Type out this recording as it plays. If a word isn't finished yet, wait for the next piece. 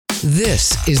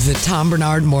This is the Tom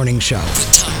Barnard Morning Show. The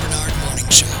Tom Barnard Morning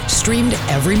Show. Streamed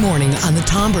every morning on the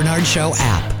Tom Barnard Show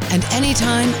app and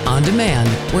anytime on demand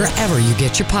wherever you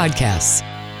get your podcasts.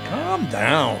 Calm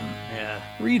down. Yeah.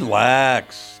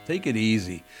 Relax. Take it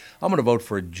easy. I'm going to vote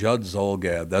for Judd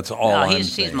Zulgad. That's all I'm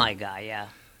saying. He's my guy, yeah.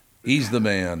 He's the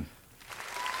man.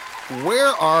 Where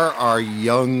are our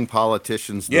young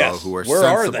politicians, though, who are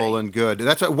sensible and good?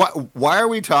 That's why are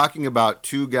we talking about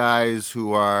two guys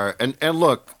who are and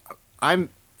look, I'm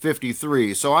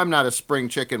 53, so I'm not a spring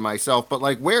chicken myself, but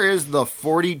like, where is the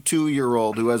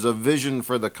 42-year-old who has a vision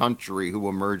for the country who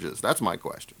emerges? That's my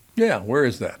question. Yeah, where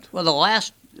is that? Well, the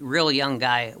last real young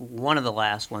guy, one of the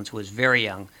last ones who was very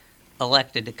young,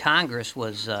 elected to Congress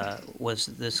was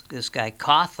this guy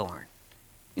Cawthorn.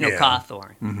 You know,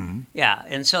 Cawthorn. Mm-hmm. Yeah,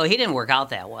 and so he didn't work out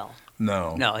that well.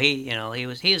 No, he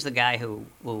was the guy who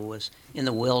was in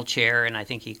the wheelchair, and I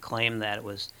think he claimed that it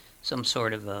was some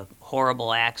sort of a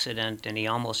horrible accident, and he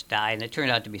almost died, and it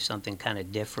turned out to be something kind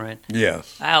of different.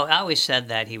 Yes. I always said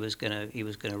that he was gonna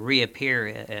reappear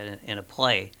in a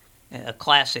play, a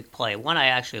classic play, one I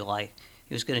actually like.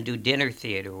 He was going to do dinner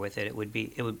theater with it. It would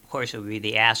be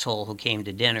The Asshole Who Came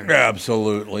to Dinner.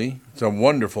 Absolutely. It's a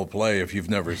wonderful play if you've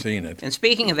never seen it. And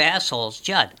speaking of assholes,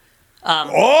 Judd. Wow!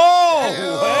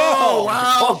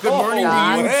 Good morning to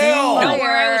you, too. No,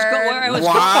 where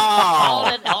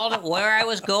I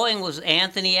was going was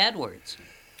Anthony Edwards.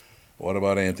 What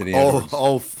about Anthony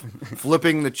Edwards?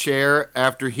 Flipping the chair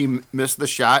after he missed the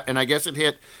shot, and I guess it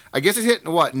hit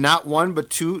what? Not one, but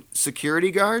two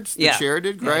security guards. The chair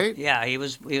did, right? Yeah, he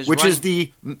was. Which is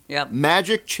the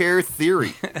magic chair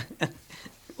theory.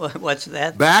 What's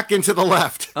that? Back into the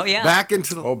left. Oh yeah. Back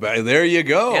into the. There you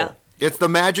go. Yeah. It's the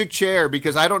magic chair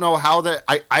because I don't know how that.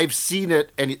 I've seen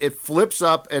it and it flips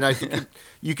up, and I think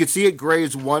you could see it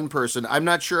graze one person. I'm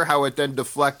not sure how it then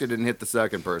deflected and hit the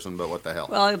second person, but what the hell?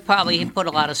 Well, he put a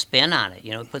lot of spin on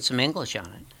it. Put some English on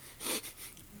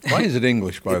it. Why is it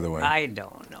English, by the way? I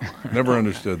don't know. Never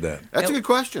understood that. That's a good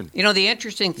question. The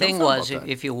interesting thing was,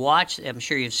 if you watch, I'm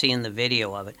sure you've seen the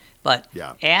video of it, but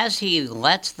as he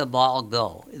lets the ball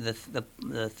go, the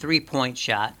 3-point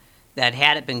shot, that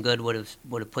had it been good would have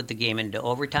put the game into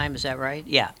overtime. Is that right?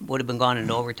 Yeah, would have been gone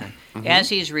into overtime. Mm-hmm. As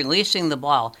he's releasing the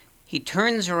ball, he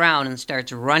turns around and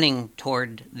starts running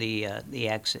toward the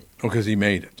exit. Oh, because he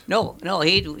made it. No,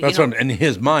 That's what in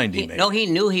his mind he made. No, he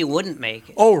knew he wouldn't make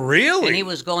it. Oh, really? And he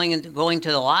was going to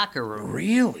the locker room.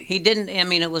 Really? He didn't. I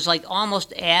mean, it was like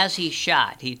almost as he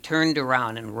shot, he turned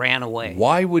around and ran away.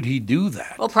 Why would he do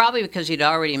that? Well, probably because he'd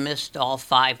already missed all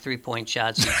 5 3-point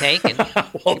shots he'd taken.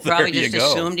 Well, he probably just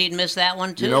go. assumed he'd miss that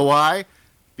one too. You know why?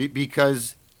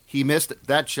 Because he missed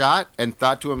that shot and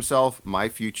thought to himself, my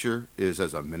future is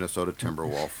as a Minnesota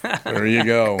Timberwolf. There you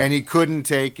go. And he couldn't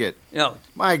take it. No.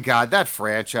 My God, that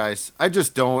franchise. I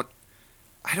don't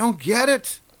get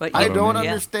it. But I don't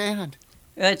understand.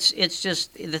 It's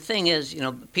just, the thing is,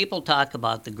 people talk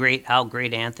about how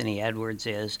great Anthony Edwards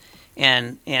is.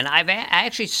 And I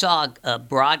actually saw a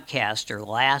broadcaster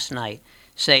last night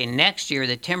say next year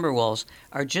the Timberwolves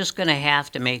are just going to have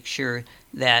to make sure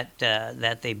that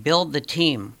they build the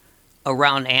team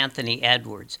around Anthony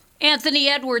Edwards. Anthony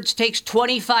Edwards takes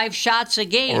 25 shots a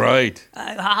game. Right.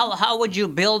 How would you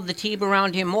build the team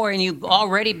around him more? And you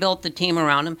already built the team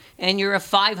around him, and you're a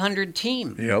 500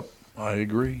 team. Yep, I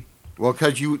agree. Well,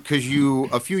 because you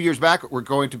a few years back were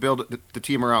going to build the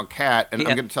team around Cat, and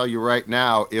I'm going to tell you right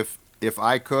now, if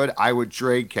I could, I would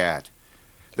trade Cat.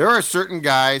 There are certain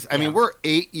guys. I mean, we're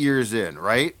 8 years in,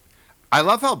 right? I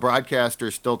love how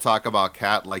broadcasters still talk about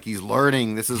Cat like he's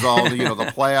learning. This is all the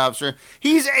playoffs.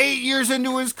 He's 8 years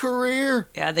into his career.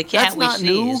 Yeah, the Cat we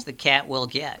see is the Cat we'll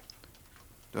get.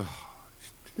 And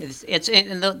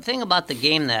the thing about the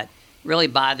game that really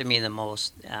bothered me the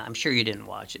most. I'm sure you didn't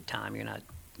watch it, Tom. You're not.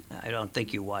 I don't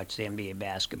think you watched the NBA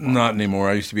basketball. Not anymore.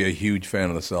 I used to be a huge fan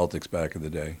of the Celtics back in the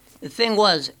day. The thing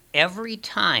was, every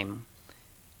time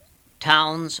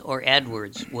Towns or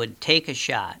Edwards would take a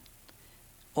shot,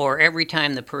 or every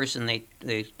time the person they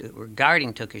were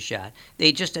guarding took a shot,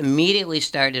 they just immediately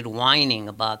started whining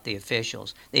about the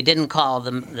officials. They didn't call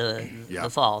the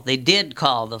fall. They did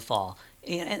call the fall.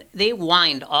 And they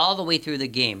whined all the way through the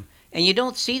game. And you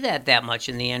don't see that much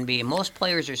in the NBA. Most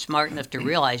players are smart enough to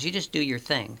realize you just do your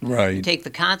thing. Right. You take the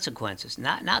consequences.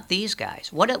 Not these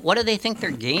guys. What do they think they're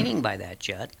gaining by that,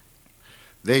 Judd?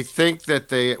 They think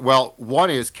that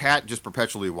one is Cat just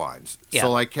perpetually whines. Yeah.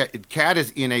 So like Cat is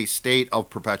in a state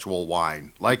of perpetual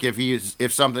whine. Like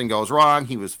if something goes wrong,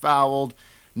 he was fouled.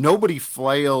 Nobody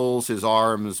flails his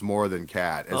arms more than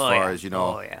Cat as far as,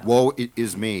 woe it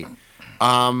is me.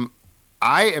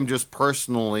 I am just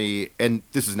personally, and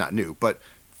this is not new, but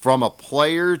From a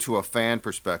player to a fan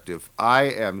perspective, I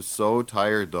am so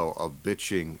tired, though, of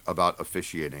bitching about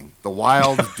officiating. The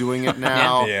Wild's doing it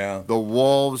now. Yeah. The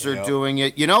Wolves are doing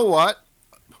it. You know what?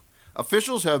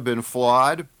 Officials have been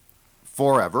flawed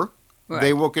forever. Right.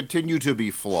 They will continue to be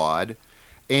flawed.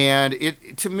 And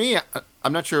it to me,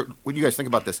 I'm not sure what you guys think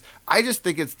about this. I just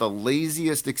think it's the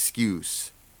laziest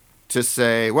excuse to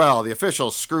say, well, the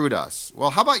officials screwed us. Well,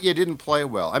 how about you didn't play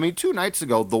well? I mean, 2 nights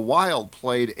ago, the Wild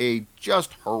played a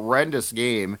just horrendous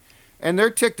game, and they're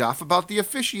ticked off about the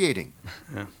officiating.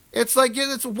 Yeah. It's like,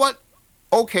 it's what,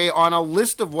 okay, on a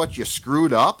list of what you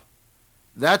screwed up,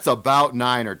 that's about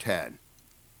 9 or 10.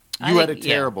 You had a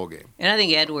terrible game. And I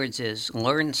think Edwards has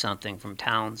learned something from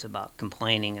Towns about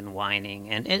complaining and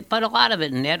whining. But a lot of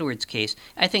it, in Edwards' case,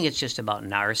 I think it's just about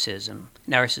narcissism.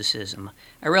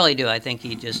 I really do. I think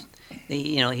he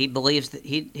believes that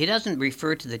he doesn't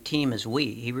refer to the team as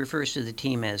we. He refers to the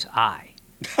team as I.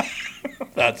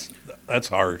 That's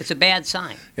harsh. It's a bad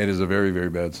sign. It is a very,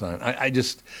 very bad sign. I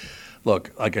just...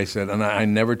 Look, like I said, and I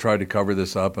never tried to cover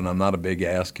this up, and I'm not a big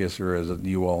ass kisser, as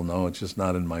you all know. It's just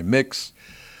not in my mix.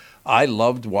 I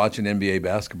loved watching NBA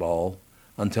basketball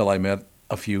until I met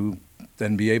a few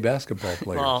NBA basketball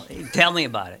players. Well, tell me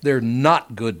about it. They're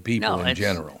not good people in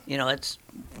general. It's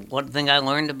one thing I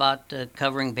learned about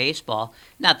covering baseball.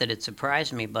 Not that it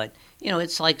surprised me, but,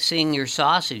 it's like seeing your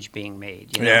sausage being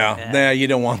made. You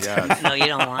don't want that. No, you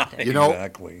don't want that.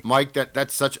 Exactly. Mike,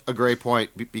 that's such a great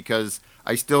point because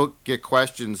I still get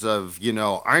questions of,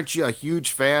 aren't you a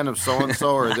huge fan of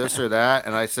so-and-so or this or that?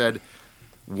 And I said,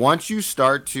 once you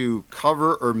start to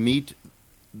cover or meet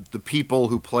the people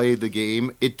who play the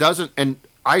game, it doesn't, and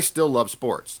I still love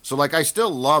sports. So, I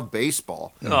still love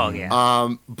baseball. Oh,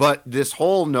 yeah. But this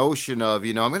whole notion of,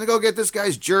 I'm going to go get this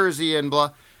guy's jersey and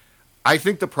blah. I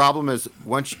think the problem is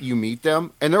once you meet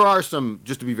them, and there are some,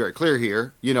 just to be very clear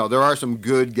here, there are some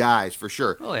good guys for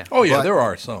sure. Oh, yeah. Oh, yeah, there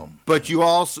are some. But you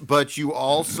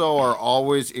also are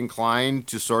always inclined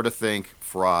to sort of think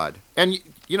fraud. And,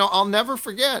 I'll never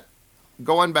forget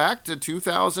going back to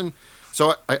 2000.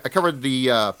 So I covered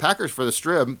the Packers for the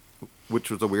Strib,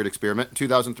 which was a weird experiment, in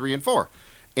 2003 and 4.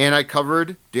 And I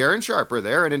covered Darren Sharper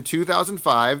there. And in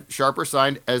 2005, Sharper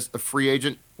signed as a free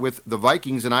agent with the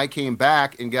Vikings. And I came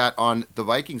back and got on the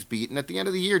Vikings beat. And at the end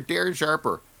of the year, Darren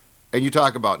Sharper, and you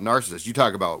talk about narcissists, you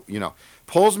talk about,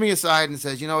 pulls me aside and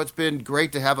says, it's been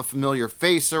great to have a familiar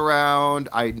face around.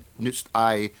 I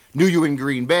knew you in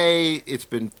Green Bay. It's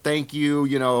been, thank you,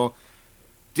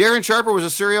 Darren Sharper was a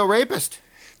serial rapist.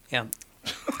 Yeah.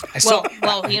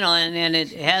 And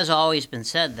it has always been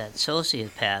said that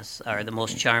sociopaths are the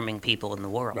most charming people in the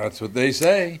world. That's what they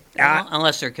say.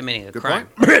 Unless they're committing a crime.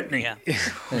 Brittany. Yeah.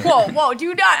 Whoa,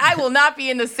 do not. I will not be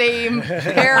in the same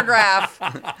paragraph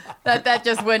that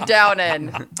just went down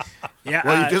in. Yeah.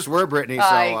 Well, you just were, Brittany. So,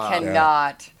 I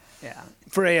cannot. Yeah.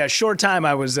 For a short time,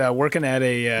 I was working at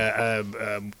a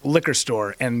liquor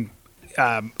store, and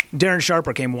Darren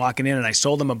Sharper came walking in, and I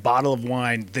sold him a bottle of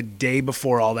wine the day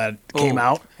before all that came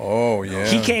out. Oh, yeah.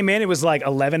 He came in, it was like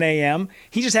 11 a.m.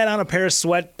 He just had on a pair of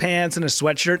sweatpants and a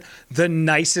sweatshirt. The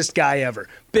nicest guy ever.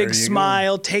 Big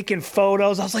smile, taking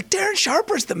photos. I was like, Darren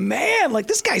Sharper's the man. Like,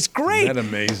 this guy's great. Isn't that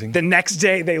amazing? The next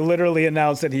day, they literally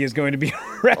announced that he is going to be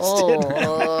arrested.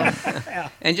 Yeah.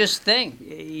 And just think,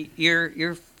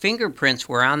 your fingerprints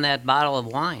were on that bottle of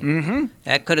wine. Mm-hmm.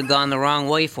 That could have gone the wrong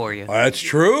way for you. That's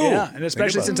true. Yeah, and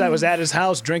especially since I was at his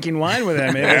house drinking wine with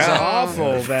him. It was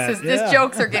awful. These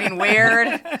jokes are getting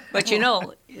weird. But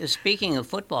speaking of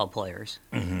football players,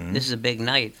 this is a big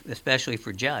night, especially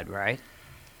for Judd, right?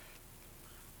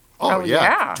 Oh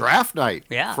yeah. Draft night.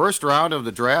 Yeah. First round of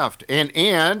the draft.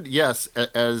 And yes,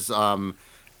 as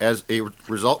a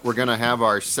result, we're going to have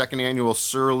our second annual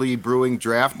Surly Brewing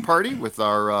Draft Party with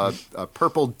our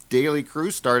Purple Daily Crew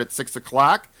start at 6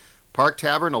 o'clock. Park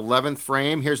Tavern, 11th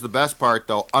frame. Here's the best part,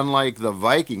 though. Unlike the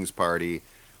Vikings party,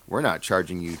 we're not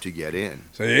charging you to get in.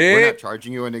 See? We're not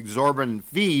charging you an exorbitant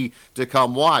fee to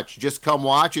come watch. Just come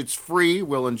watch. It's free.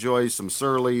 We'll enjoy some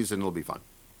Surlies, and it'll be fun.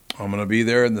 I'm going to be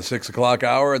there in the 6 o'clock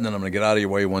hour, and then I'm going to get out of your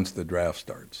way once the draft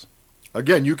starts.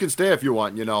 Again, you can stay if you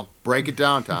want, Break it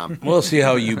down, Tom. We'll see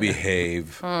how you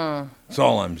behave. That's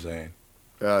all I'm saying.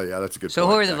 Yeah, that's a good point. So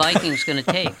who are the Vikings going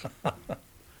to take?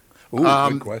 Ooh,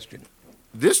 good question.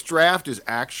 This draft is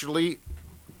actually,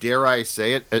 dare I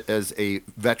say it, as a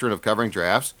veteran of covering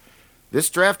drafts, this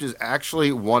draft is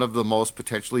actually one of the most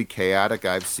potentially chaotic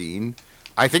I've seen.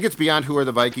 I think it's beyond who are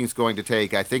the Vikings going to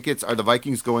take. I think are the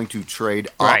Vikings going to trade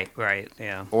up right,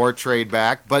 yeah, or trade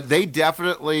back. But they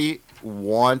definitely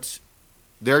want,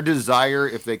 their desire,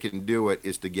 if they can do it,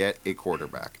 is to get a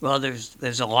quarterback. Well,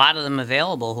 there's a lot of them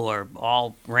available who are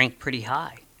all ranked pretty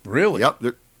high. Really?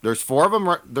 Yep. There's four of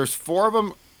them. There's four of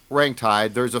them ranked high.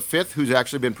 There's a fifth who's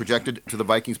actually been projected to the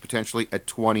Vikings potentially at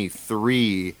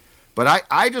 23. But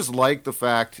I just like the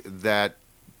fact that,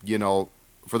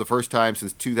 for the first time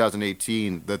since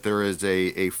 2018, that there is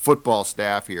a football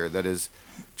staff here that is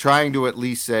trying to at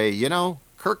least say,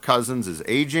 Kirk Cousins is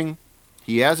aging.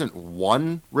 He hasn't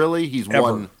won, really. He's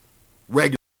won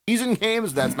regular season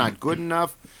games. That's not good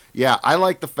enough. Yeah, I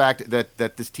like the fact that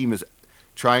this team is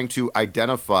trying to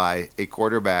identify a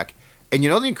quarterback. And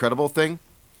the incredible thing?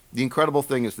 The incredible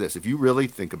thing is this. If you really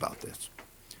think about this,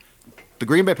 the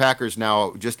Green Bay Packers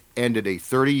now just ended a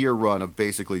 30-year run of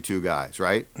basically two guys,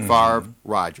 right? Mm-hmm. Favre,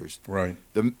 Rodgers. Right.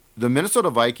 The Minnesota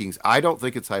Vikings, I don't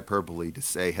think it's hyperbole to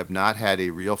say, have not had a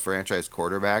real franchise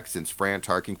quarterback since Fran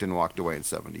Tarkenton walked away in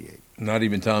 78. Not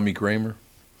even Tommy Kramer?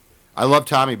 I love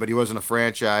Tommy, but he wasn't a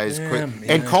franchise.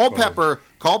 And Culpepper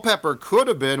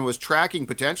was tracking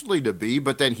potentially to be,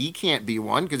 but then he can't be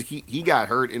one because he got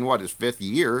hurt in, his fifth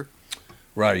year?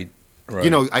 Right.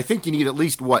 I think you need at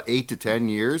least, 8 to 10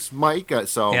 years, Mike?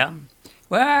 Yeah.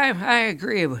 Well, I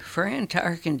agree with Fran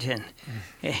Tarkenton.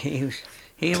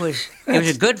 He was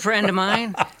a good friend of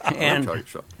mine. And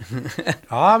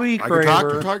Tommy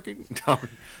Kramer.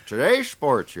 Today's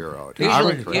sports hero.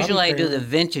 Usually I do the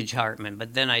vintage Hartman,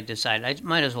 but then I decide I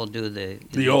might as well do the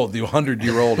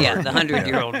 100-year-old. Yeah, the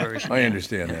 100-year-old version. I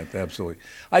understand that absolutely.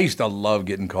 I used to love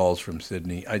getting calls from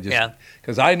Sydney.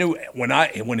 Because I knew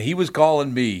when he was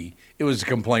calling me, it was to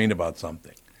complain about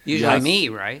something. Usually me,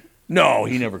 right? No,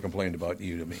 he never complained about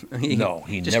you to me. No,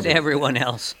 he just never. Just to everyone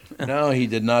else. No, he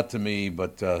did not to me.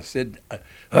 But Sid,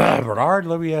 Bernard,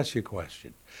 let me ask you a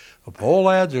question. The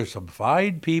Pohlads are some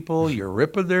fine people. You're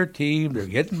ripping their team. They're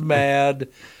getting mad.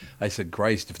 I said,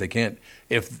 Christ, if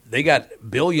they got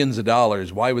billions of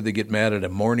dollars, why would they get mad at a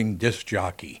morning disc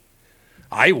jockey?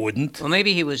 I wouldn't. Well,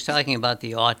 maybe he was talking about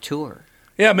the auteur.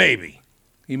 Yeah, maybe.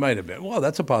 He might have been. Well,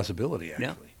 that's a possibility, actually.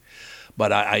 Yeah.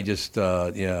 But I just,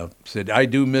 Sid, I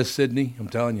do miss Sydney. I'm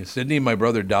telling you. Sydney and my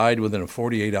brother died within a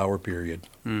 48-hour period.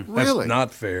 Really? That's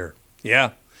not fair.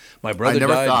 Yeah. My brother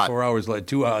died 4 hours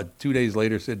later. 2 days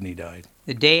later, Sydney died.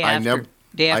 The day after.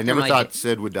 I never thought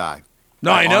Sid would die.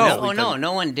 No, I know.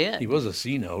 No one did. He was a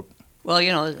C-note. Well,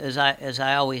 as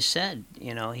I always said,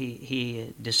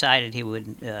 he decided he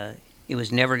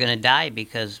was never going to die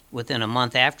because within a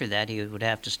month after that he would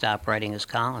have to stop writing his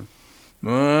column.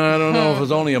 I don't know if it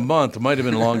was only a month. It might have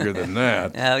been longer than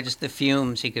that. Just the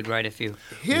fumes. He could write a few.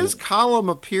 His column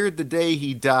appeared the day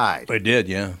he died. It did,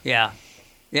 yeah.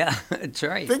 Yeah, that's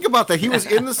right. Think about that. He was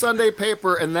in the Sunday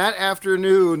paper, and that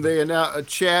afternoon,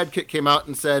 Chad came out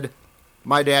and said,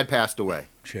 "My dad passed away."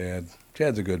 Chad's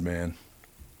a good man.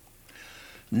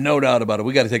 No doubt about it.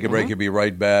 We got to take a break. He'll be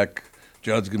right back.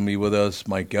 Judd's going to be with us.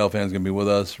 Mike Gelfand's going to be with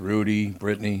us. Rudy,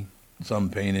 Brittany, some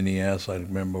pain in the ass. I don't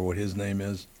remember what his name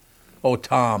is. Oh,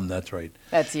 Tom, that's right.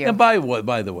 That's you. And by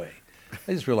the way,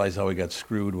 I just realized how we got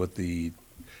screwed with the,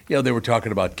 they were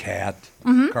talking about Cat,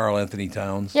 Carl Anthony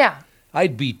Towns. Yeah.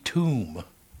 I'd be Tomb.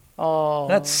 Oh.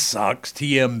 That sucks.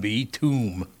 TMB,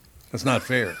 Tomb. That's not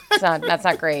fair. That's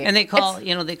not great. And they call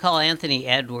Anthony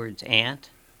Edwards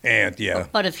Ant. Ant, yeah.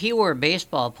 But if he were a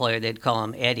baseball player, they'd call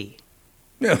him Eddie.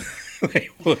 Yeah, they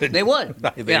would. They would.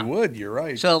 They would, you're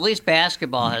right. So at least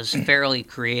basketball has fairly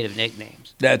creative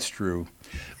nicknames. That's true.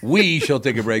 We shall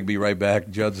take a break, be right back.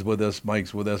 Judd's with us,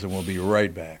 Mike's with us, and we'll be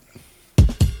right back.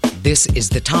 This is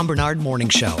the Tom Barnard Morning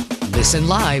Show. Listen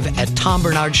live at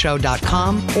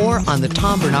tombernardshow.com or on the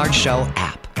Tom Barnard Show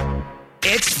app.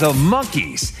 It's the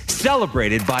Monkees,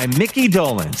 celebrated by Mickey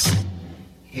Dolenz.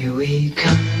 Here we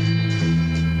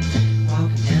come,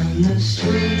 walking down the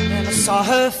street, and I saw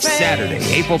her face. Saturday,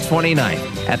 April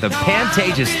 29th at the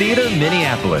Pantages Theater,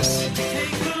 Minneapolis.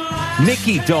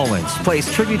 Mickey Dolenz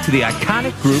plays tribute to the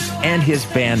iconic group and his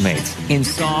bandmates in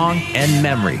song and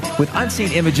memory with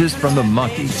unseen images from the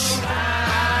Monkees.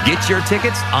 Get your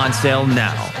tickets on sale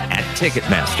now at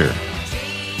Ticketmaster.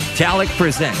 Talik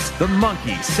presents The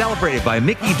Monkees, celebrated by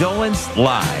Mickey Dolenz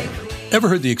live. Ever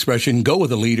heard the expression, go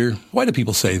with a leader? Why do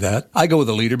people say that? I go with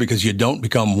a leader because you don't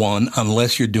become one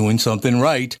unless you're doing something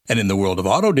right. And in the world of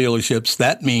auto dealerships,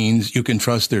 that means you can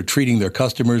trust they're treating their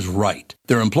customers right,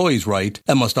 their employees right,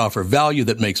 and must offer value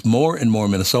that makes more and more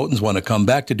Minnesotans want to come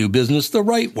back to do business the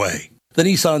right way. The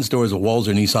Nissan stores at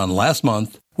Walzer Nissan last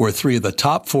month were 3 of the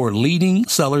top 4 leading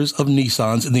sellers of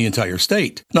Nissans in the entire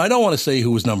state. Now, I don't want to say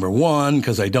who was number 1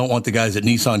 because I don't want the guys at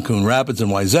Nissan Coon Rapids and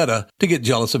Wayzata to get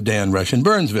jealous of Dan Resch in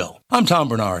Burnsville. I'm Tom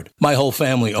Barnard. My whole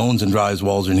family owns and drives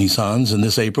Walzer Nissans, and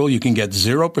this April you can get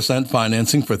 0%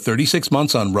 financing for 36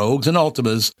 months on Rogues and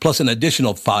Altimas, plus an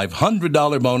additional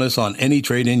 $500 bonus on any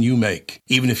trade-in you make.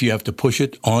 Even if you have to push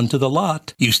it onto the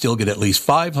lot, you still get at least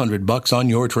 $500 on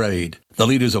your trade. The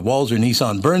leaders of Walzer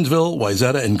Nissan Burnsville,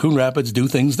 Wayzata, and Coon Rapids do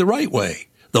things the right way,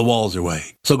 the Walzer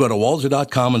way. So go to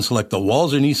walzer.com and select the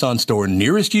Walzer Nissan store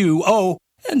nearest you. Oh,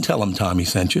 and tell them Tommy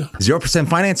sent you. 0%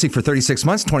 financing for 36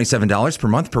 months, $27 per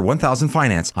month per 1,000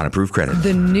 finance on approved credit.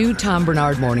 The new Tom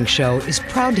Barnard Morning Show is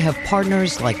proud to have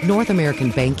partners like North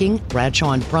American Banking,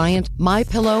 Bradshaw & Bryant,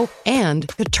 MyPillow,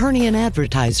 and attorney and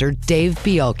advertiser Dave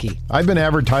Bielke. I've been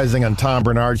advertising on Tom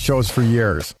Barnard shows for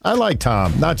years. I like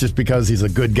Tom, not just because he's a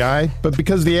good guy, but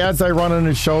because the ads I run on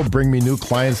his show bring me new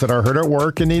clients that are hurt at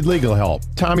work and need legal help.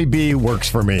 Tommy B works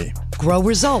for me. Grow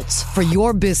results for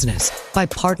your business by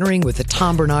partnering with the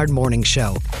Tom Barnard Morning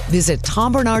Show. Visit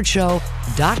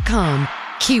TomBarnardShow.com,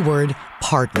 keyword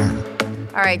partner.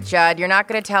 All right, Judd, you're not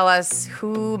going to tell us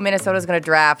who Minnesota's going to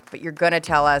draft, but you're going to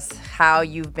tell us how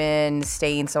you've been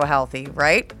staying so healthy,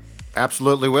 right?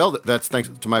 Absolutely will. That's thanks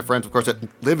to my friends, of course, at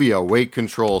Livia Weight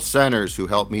Control Centers, who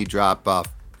helped me drop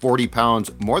 40 pounds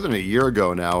more than a year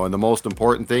ago now. And the most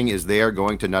important thing is they are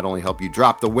going to not only help you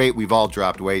drop the weight, we've all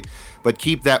dropped weight, but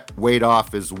keep that weight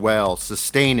off as well.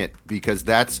 Sustain it, because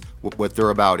that's what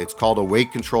they're about. It's called a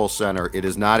weight control center. It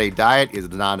is not a diet. It is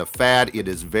not a fad. It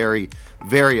is very,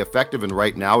 very effective. And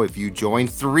right now, if you join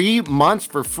 3 months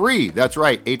for free, that's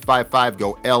right,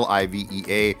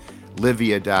 855-GO-LIVEA,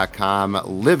 Livia.com.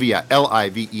 Livia,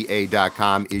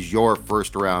 Livea.com is your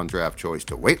first round draft choice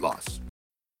to weight loss.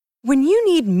 When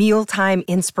you need mealtime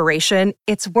inspiration,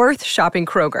 it's worth shopping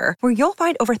Kroger, where you'll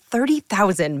find over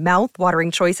 30,000 mouth-watering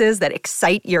choices that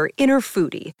excite your inner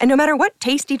foodie. And no matter what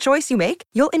tasty choice you make,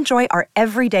 you'll enjoy our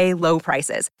everyday low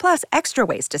prices, plus extra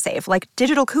ways to save, like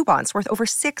digital coupons worth over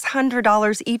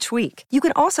 $600 each week. You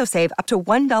can also save up to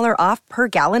 $1 off per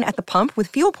gallon at the pump with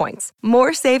fuel points.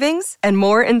 More savings and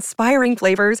more inspiring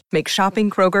flavors make shopping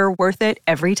Kroger worth it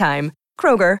every time.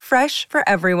 Kroger, fresh for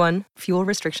everyone. Fuel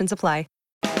restrictions apply.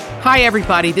 Hi,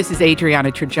 everybody. This is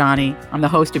Adriana Trajani. I'm the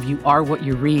host of You Are What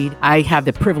You Read. I have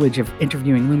the privilege of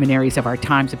interviewing luminaries of our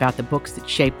times about the books that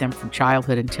shaped them from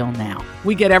childhood until now.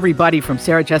 We get everybody from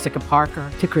Sarah Jessica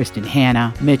Parker to Kristen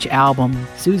Hanna, Mitch Albom,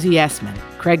 Susie Essman,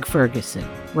 Craig Ferguson,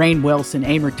 Rainn Wilson,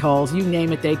 Amor Tolls, you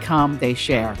name it, they come, they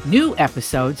share. New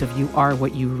episodes of You Are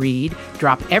What You Read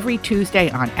drop every Tuesday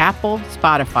on Apple,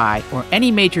 Spotify, or any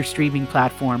major streaming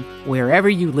platform wherever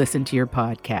you listen to your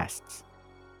podcasts.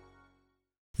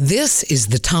 This is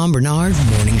the Tom Barnard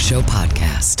Morning Show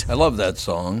podcast. I love that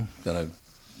song. That I've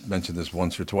mentioned this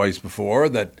once or twice before,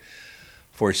 that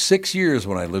for 6 years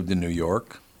when I lived in New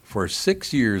York, for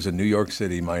 6 years in New York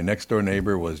City, my next-door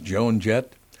neighbor was Joan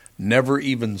Jett. Never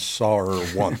even saw her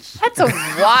once. That's a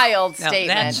wild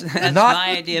statement. That's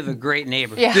my idea of a great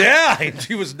neighbor. Yeah,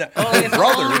 she was her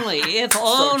brother. If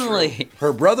only.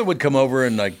 Her brother would come over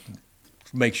and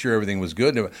make sure everything was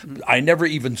good. I never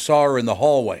even saw her in the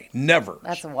hallway. Never.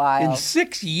 That's wild. In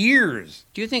 6 years.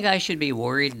 Do you think I should be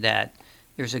worried that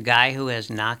there's a guy who has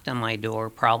knocked on my door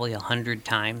probably 100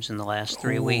 times in the last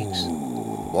 3 weeks?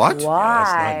 What? Why? Yeah,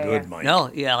 that's not good, Mike. No,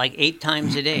 like 8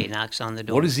 times a day knocks on the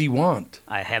door. What does he want?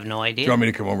 I have no idea. Do you want me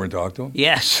to come over and talk to him?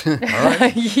 Yes. All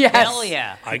right. Yes. Hell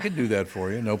yeah. I could do that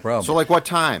for you. No problem. So, like, what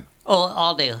time? Oh,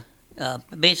 all day.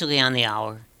 Basically on the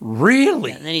hour.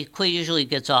 Really? And then he usually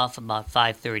gets off about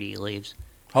 5:30. He leaves.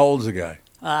 How old is the guy?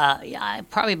 Yeah,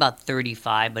 probably about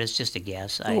 35, but it's just a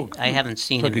guess. I haven't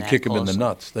seen him. I could that kick him in the closely.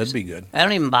 nuts. That'd be good. I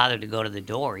don't even bother to go to the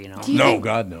door, you know. No,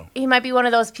 God, no. He might be one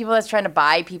of those people that's trying to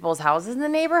buy people's houses in the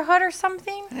neighborhood or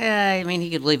something. Yeah, I mean, he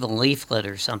could leave a leaflet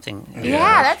or something.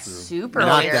 Yeah, that's super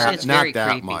Not weird. that, It's not very that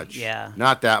creepy, much. yeah.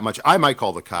 Not that much. I might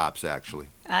call the cops, actually.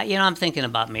 I'm thinking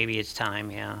about maybe it's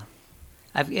time. Yeah,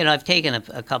 I've taken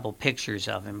a couple pictures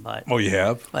of him, but Oh, you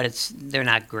have? but they're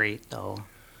not great though.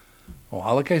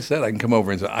 Well, like I said, I can come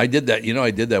over and say, I did that.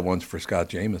 I did that once for Scott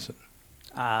Jameson.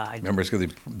 Remember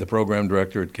the program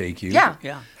director at KQ? Yeah.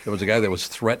 There was a guy that was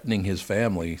threatening his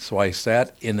family, so I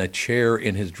sat in a chair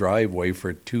in his driveway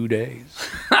for 2 days.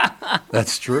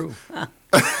 That's true.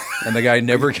 And the guy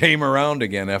never came around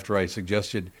again after I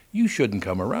suggested, you shouldn't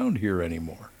come around here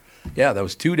anymore. Yeah, that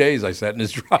was 2 days I sat in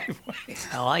his driveway.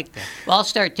 I like that. Well, I'll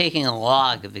start taking a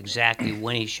log of exactly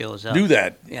when he shows up. Do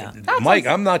that. Yeah. Mike,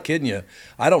 I'm not kidding you.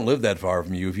 I don't live that far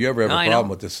from you. If you ever have No, a I problem know.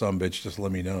 with this sumbitch, just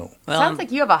let me know. Well, Sounds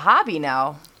like you have a hobby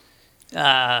now.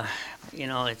 You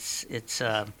know,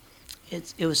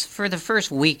 it was for the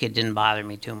first week. It didn't bother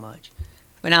me too much,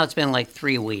 but now it's been like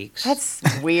 3 weeks. That's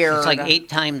weird. It's like 8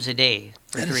 times a day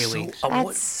for 3 weeks.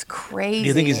 That's crazy. Do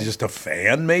you think he's just a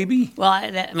fan, maybe? Well,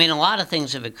 I mean, a lot of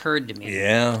things have occurred to me.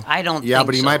 Yeah. I don't. Yeah, think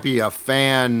but he so. might be a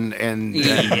fan and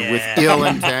Yeah. with ill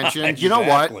intentions. You know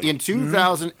what? Exactly. In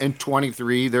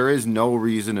 2023, there is no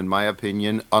reason, in my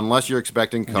opinion, unless you're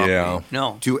expecting company, Yeah.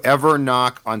 No. to ever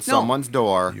knock on someone's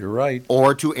door. You're right.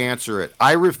 Or to answer it.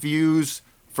 I refuse,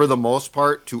 for the most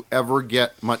part, to ever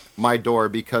get my door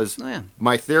because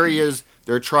my theory is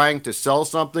they're trying to sell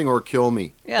something or kill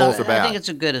me. Yeah, Both are bad. I think it's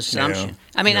a good assumption. Yeah.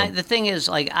 I mean, Yeah. the thing is,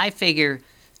 like, I figure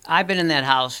I've been in that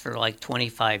house for like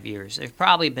 25 years. There's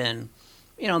probably been,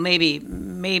 you know, maybe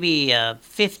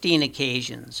 15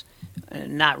 occasions,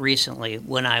 not recently,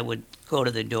 when I would go to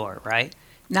the door, right?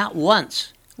 Not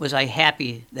once was I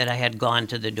happy that I had gone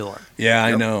to the door. Yeah,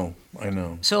 I know.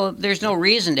 So there's no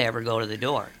reason to ever go to the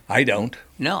door. I don't.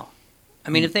 No. I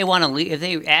mean, if they want to leave, if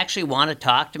they actually want to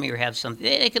talk to me or have something,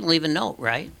 they can leave a note,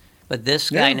 right? But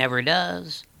this guy Yeah. never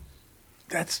does.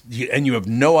 And you have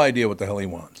no idea what the hell he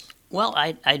wants. Well,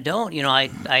 I don't. You know,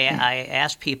 I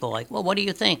ask people, like, well, what do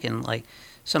you think? And, like,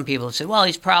 some people say, well,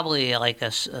 he's probably, like,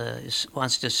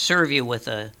 wants to serve you with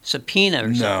a subpoena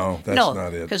or something. No, that's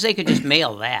not it. Because they could just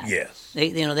mail that. Yes.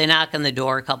 They knock on the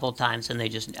door a couple of times and they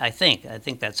just, I think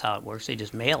that's how it works. They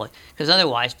just mail it. Because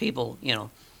otherwise people, you know,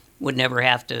 would never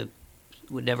have to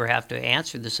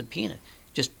answer the subpoena.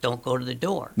 Just don't go to the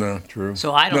door. No, true.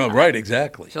 So I don't. No, right,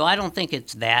 exactly. So I don't think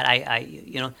it's that.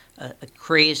 You know, a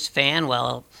crazed fan.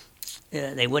 Well,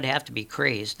 they would have to be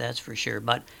crazed, that's for sure.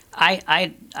 But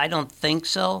I don't think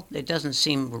so. It doesn't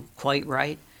seem quite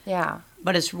right. Yeah.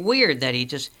 But it's weird that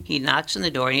he knocks on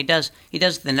the door and he does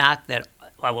the knock that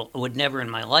I would never in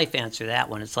my life answer that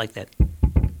one. It's like that.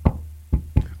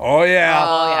 Oh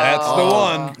yeah, that's the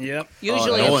one. Yep.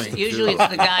 Usually it's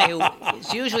the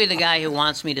guy who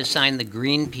wants me to sign the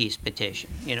Greenpeace petition.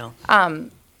 You know.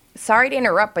 Sorry to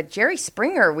interrupt, but Jerry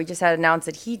Springer, we just had announced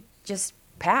that he just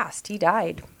passed. He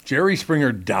died. Jerry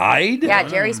Springer died? Yeah,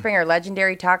 Jerry Springer,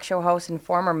 legendary talk show host and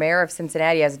former mayor of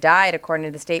Cincinnati, has died, according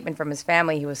to the statement from his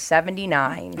family. He was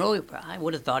 79. Oh, I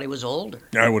would have thought he was older.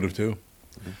 I would have too.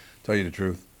 Tell you the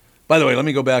truth. By the way, let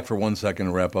me go back for 1 second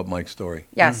and wrap up Mike's story.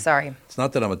 Yes, sorry. It's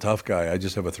not that I'm a tough guy. I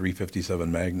just have a 357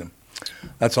 Magnum.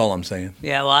 That's all I'm saying.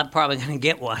 Yeah, well, I'm probably going to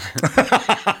get one.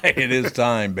 It is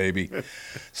time, baby.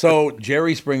 So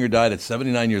Jerry Springer died at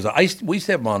 79 years old. We used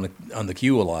to have him on the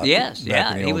queue a lot. Yes,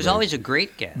 back in the he old was days. always a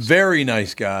great guest. Very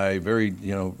nice guy. Very,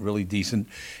 really decent.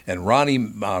 And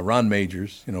Ron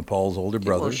Majors, Paul's older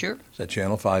brother. Well, sure. Was at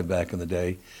Channel 5 back in the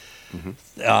day.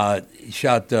 He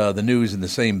shot the news in the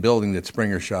same building that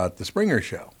Springer shot the Springer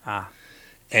Show.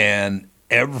 And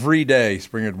every day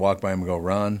Springer would walk by him and go,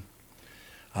 Ron,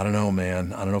 I don't know,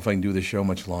 man. I don't know if I can do this show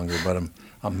much longer, but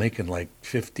I'm making like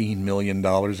 $15 million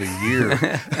a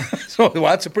year. So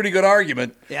that's a pretty good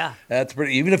argument. Yeah. That's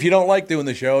pretty. Even if you don't like doing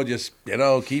the show, just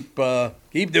keep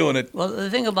doing it. Well, the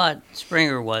thing about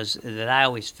Springer was that I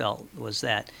always felt was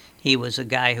that he was a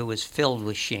guy who was filled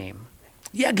with shame.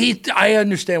 Yeah, I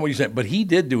understand what you're saying, but he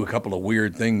did do a couple of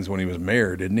weird things when he was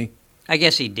mayor, didn't he? I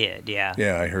guess he did. Yeah.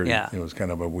 Yeah, I heard. Yeah. It was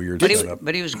kind of a weird But setup.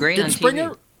 he was great Did on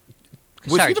Springer, TV.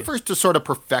 Was Sorry, he the Jim. first to sort of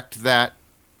perfect that,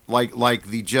 like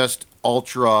the just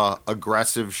ultra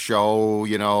aggressive show?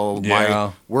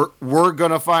 Yeah. We're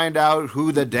gonna find out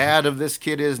who the dad of this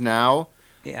kid is now.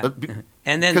 Yeah.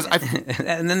 And then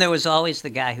and then there was always the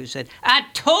guy who said, "I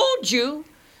told you."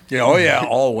 Yeah, oh yeah,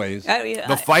 always.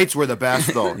 The fights were the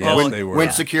best though. Yes, they were.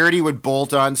 When security would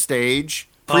bolt on stage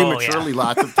prematurely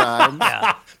lots of times.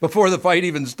 Yeah. Before the fight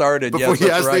even started. Yes,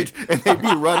 that's right. They'd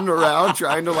be running around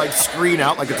trying to screen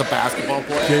out like it's a basketball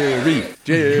play.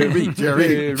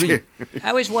 Jerry. I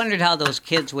always wondered how those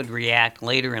kids would react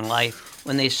later in life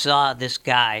when they saw this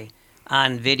guy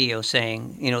on video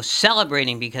saying,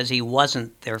 celebrating because he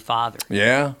wasn't their father.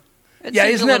 Yeah. It Yeah,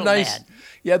 seems isn't a that little nice? bad.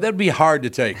 Yeah, that'd be hard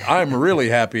to take. I'm really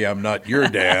happy I'm not your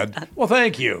dad. Well,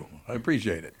 thank you. I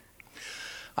appreciate it.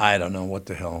 I don't know what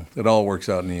the hell. It all works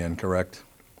out in the end, correct?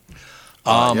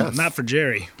 Yes. Not for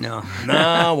Jerry. No.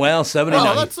 No, well, 79.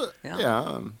 Well, that's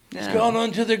yeah. He's gone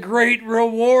on to the great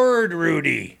reward,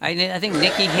 Rudy. I think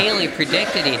Nikki Haley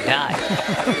predicted he'd die.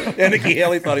 And Nikki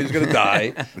Haley thought he was going to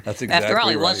die. That's exactly After all,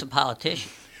 he right. was a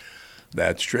politician.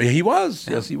 That's true. He was.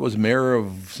 Yes, he was mayor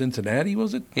of Cincinnati,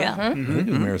 was it? Yeah. I think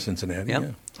he was mayor of Cincinnati, Yep.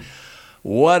 yeah.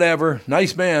 Whatever.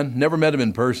 Nice man. Never met him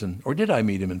in person. Or did I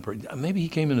meet him in person? Maybe he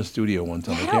came in a studio one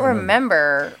time. I don't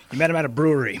remember. You met him at a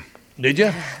brewery. Did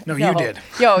you? No, you did.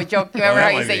 Yo, joke. You remember how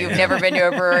you might say be. you've never been to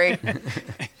a brewery?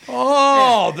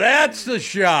 Oh, that's the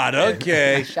shot.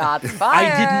 Okay. Shots I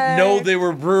fired. didn't know they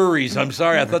were breweries. I'm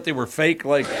sorry. I thought they were fake,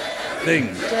 like,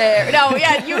 things. No,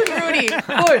 yeah, you and Rudy.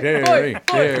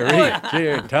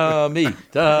 Jerry, Tommy.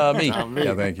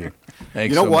 Yeah, thank you.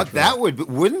 Thanks You know so what? much for that.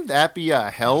 Wouldn't that be a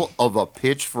hell of a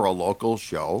pitch for a local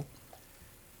show?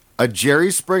 A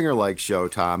Jerry Springer-like show,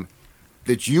 Tom,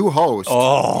 that you host,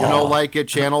 like at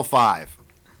Channel 5.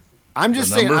 I'm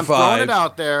just saying, I'm throwing it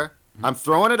out there. I'm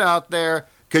throwing it out there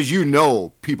because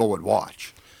people would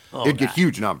watch. It'd get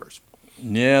huge numbers.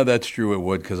 Yeah, that's true. It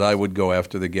would, because I would go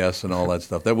after the guests and all that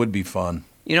stuff. That would be fun.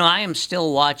 I am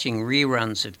still watching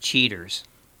reruns of Cheaters.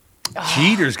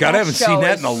 Cheaters? God, I haven't seen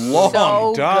that in a long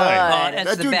time.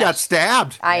 That dude got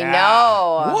stabbed. I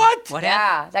know. What? What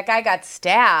Yeah, that guy got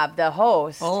stabbed, the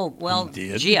host. Oh, well,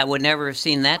 did? gee, I would never have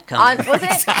seen that coming.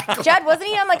 Judd, wasn't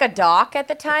he on like a dock at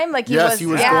the time? Like he was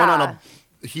going on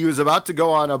he was about to go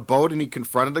on a boat and he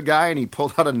confronted the guy and he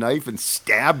pulled out a knife and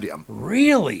stabbed him.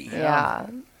 Really? Yeah.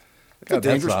 It's a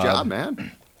dangerous job,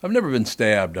 man. I've never been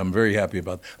stabbed. I'm very happy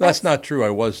about that. That's not true. I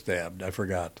was stabbed. I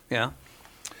forgot. Yeah.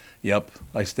 Yep.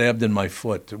 I stabbed in my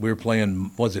foot. We were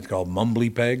playing, what's it called,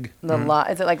 Mumbly Peg?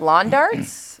 Is it like lawn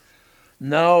darts?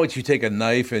 No, it's you take a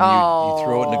knife and you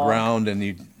throw it in the ground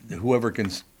and whoever can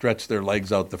stretch their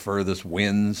legs out the furthest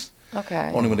wins.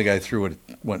 Okay. Only when the guy threw it,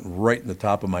 it went right in the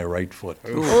top of my right foot.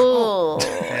 Ooh.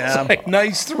 It's like,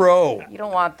 nice throw. You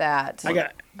don't want that. I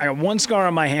got one scar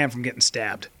on my hand from getting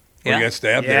stabbed. You got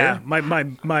stabbed Yeah, there?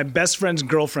 my best friend's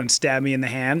girlfriend stabbed me in the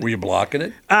hand. Were you blocking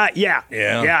it? Yeah.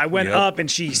 I went up and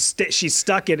she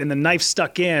stuck it, and the knife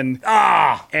stuck in.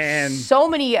 And so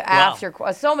many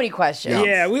so many questions.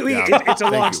 Yeah, it's a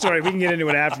long story. We can get into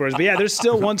it afterwards. But yeah, there's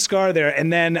still one scar there.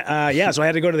 And then so I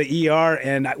had to go to the ER.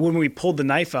 And when we pulled the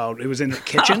knife out, it was in the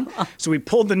kitchen. So we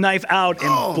pulled the knife out,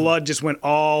 and blood just went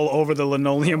all over the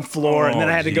linoleum floor. And then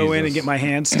I had to go in and get my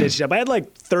hand stitched up. I had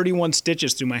like 31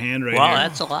 stitches through my hand right here. Wow,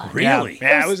 that's a lot. Really?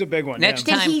 Yeah, it was a big one. Next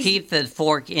time, keep the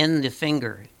fork in the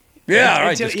finger. Yeah, all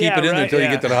right. Just keep it in there until you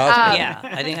get to the hospital. Yeah,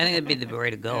 I think that'd be the way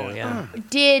to go. Yeah.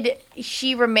 Did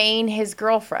she remain his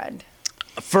girlfriend?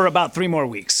 For about 3 more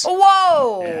weeks.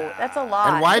 Whoa, that's a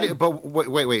lot. And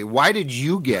wait, why did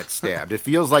you get stabbed? It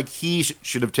feels like he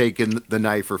should have taken the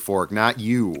knife or fork, not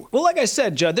you. Well, like I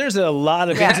said, Judd, there's a lot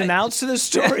of ins and outs to this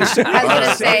story. I was going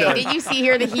to say, did you see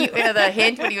here the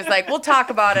hint when he was like, we'll talk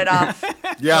about it off?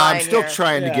 Yeah, I'm still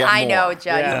trying to get more. I know,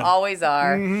 Judd, you always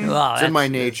are. Well, it's in my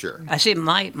nature. I see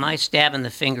my stab in the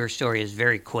finger story is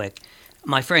very quick.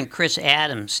 My friend Chris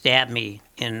Adams stabbed me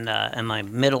in my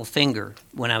middle finger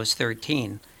when I was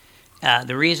 13.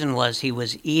 The reason was he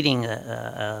was eating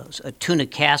a tuna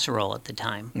casserole at the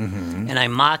time, and I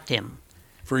mocked him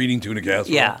for eating tuna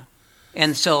casserole. Yeah,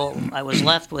 and so I was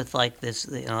left with like this,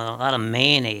 a lot of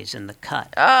mayonnaise in the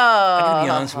cut. Oh, I gotta be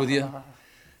honest with you.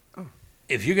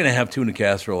 If you're going to have tuna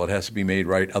casserole, it has to be made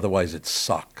right. Otherwise, it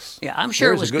sucks. Yeah, I'm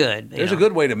sure it was good. There's a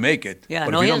good way to make it. Yeah,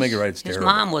 but if you don't make it right, it's terrible.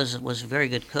 His mom was a very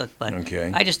good cook, but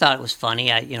I just thought it was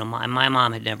funny. My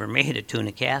mom had never made a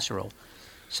tuna casserole,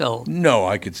 so no,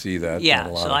 I could see that. Yeah,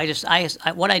 so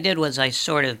what I did was I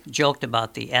sort of joked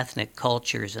about the ethnic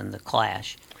cultures and the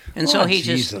clash, and so he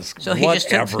just took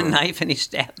the knife and he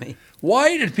stabbed me.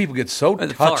 Why did people get so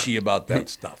touchy about that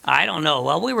stuff? I don't know.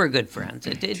 Well, we were good friends.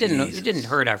 It didn't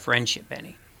hurt our friendship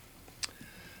any.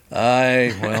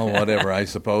 Whatever. I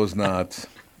suppose not.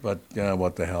 But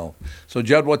what the hell? So,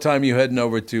 Judd, what time are you heading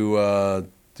over to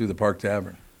the Park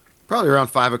Tavern? Probably around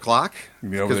 5 o'clock. You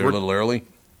be over there a little early?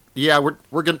 Yeah,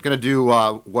 we're going to do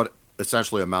what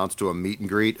essentially amounts to a meet and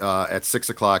greet at 6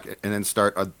 o'clock, and then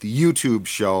start the YouTube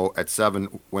show at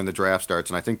 7 when the draft starts.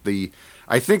 And I think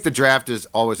the draft is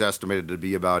always estimated to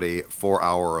be about a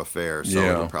 4-hour affair, so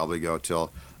it'll probably go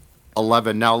till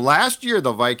 11. Now, last year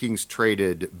the Vikings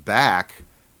traded back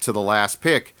to the last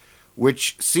pick,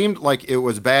 which seemed like it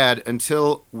was bad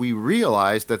until we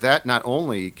realized that not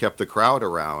only kept the crowd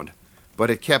around, but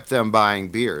it kept them buying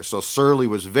beer. So Surly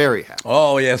was very happy.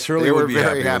 Oh, yeah, Surly would be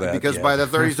very happy with that, because by the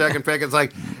 32nd pick, it's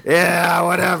like, yeah,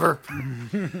 whatever.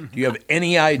 Do you have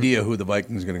any idea who the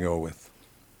Vikings are going to go with?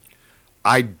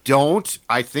 I don't.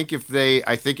 I think if they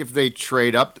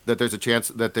trade up, that there's a chance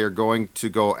that they're going to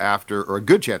go after, or a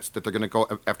good chance that they're going to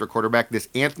go after quarterback, this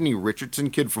Anthony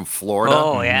Richardson kid from Florida.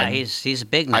 Oh yeah, he's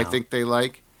big now. I think they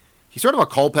like. He's sort of a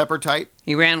Culpepper type.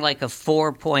 He ran like a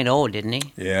 4.0, didn't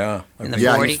he? Yeah. In the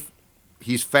 40.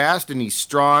 He's fast and he's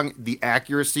strong. The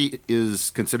accuracy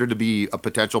is considered to be a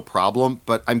potential problem,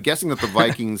 but I'm guessing that the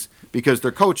Vikings, because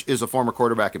their coach is a former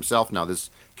quarterback himself now, this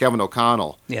Kevin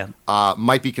O'Connell,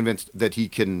 might be convinced that he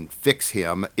can fix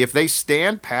him. If they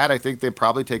stand pat, I think they'd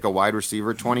probably take a wide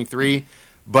receiver 23,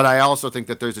 but I also think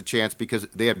that there's a chance because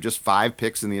they have just 5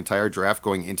 picks in the entire draft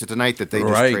going into tonight that they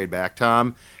just trade back,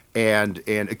 Tom, and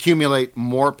accumulate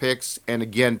more picks and,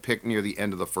 again, pick near the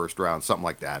end of the first round, something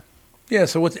like that. Yeah,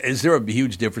 so is there a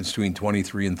huge difference between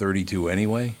 23 and 32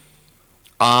 anyway?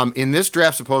 In this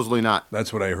draft, supposedly not.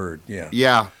 That's what I heard, yeah.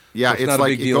 Yeah. So it's not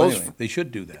like a big deal anyway. They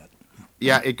should do that.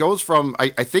 Yeah, it goes from, I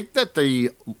think that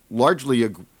the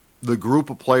group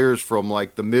of players from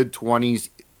like the mid-20s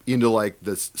into like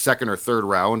the second or third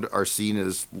round are seen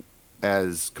as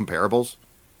comparables.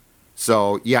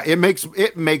 So, yeah, it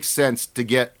makes sense to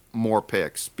get more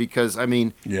picks because, I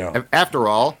mean, after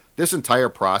all, this entire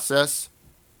process,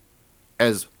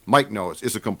 as Mike knows,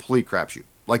 is a complete crapshoot.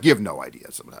 Like, you have no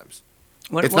idea sometimes.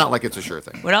 It's not like it's a sure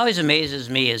thing. What always amazes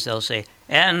me is they'll say,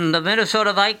 and the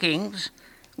Minnesota Vikings,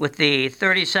 with the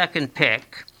 32nd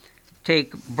pick,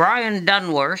 take Brian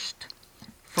Dunworst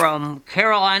from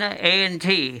Carolina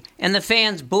A&T, and the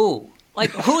fans boo. Like,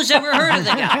 who's ever heard of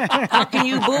the guy? How can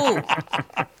you boo?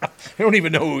 They don't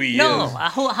even know who he is. No,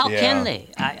 how can they?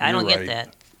 I don't get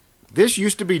that. This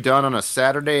used to be done on a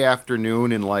Saturday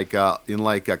afternoon in like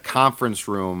a conference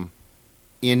room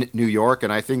in New York,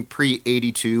 and I think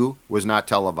pre-82 was not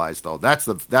televised though. That's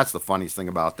the funniest thing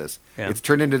about this. Yeah. It's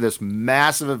turned into this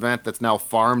massive event that's now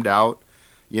farmed out.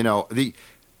 You know,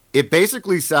 it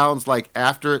basically sounds like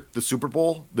after the Super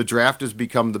Bowl, the draft has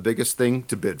become the biggest thing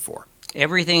to bid for.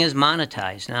 Everything is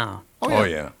monetized now. Oh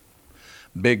yeah.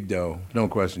 Big dough, no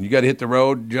question. You got to hit the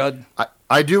road, Judd?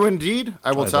 I do indeed.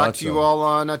 I will talk to you all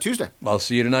on Tuesday. I'll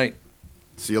see you tonight.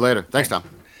 See you later. Thanks, Tom.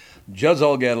 Judd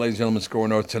Zulgad, ladies and gentlemen, Skor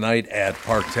North tonight at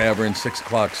Park Tavern. 6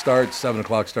 o'clock start, 7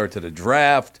 o'clock start to the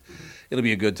draft. It'll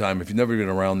be a good time. If you've never been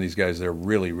around these guys, they're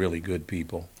really, really good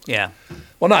people. Yeah.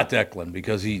 Well, not Declan,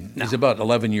 because he's about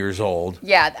 11 years old.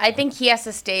 Yeah, I think he has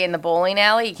to stay in the bowling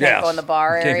alley. He can't go in the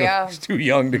bar area. He's too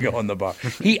young to go in the bar.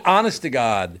 Honest to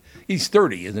God, he's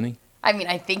 30, isn't he? I mean,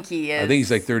 I think he is. I think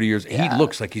he's like 30 years. Yeah. He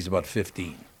looks like he's about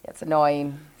 15. It's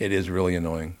annoying. It is really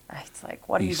annoying. It's like,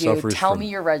 what do you do? Tell me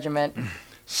your regiment.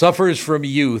 Suffers from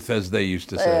youth, as they used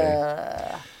to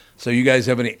say. So you guys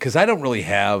have any? Because I don't really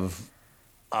have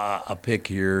a pick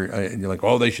here. You're like,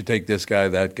 oh, they should take this guy,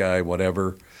 that guy,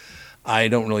 whatever. I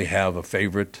don't really have a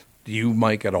favorite. Do you,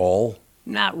 Mike, at all?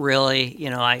 Not really. You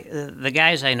know, the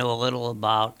guys I know a little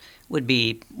about would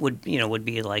be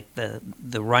like the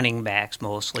running backs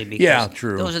mostly, because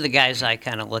true. Those are the guys I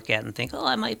kind of look at and think, oh,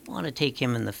 I might want to take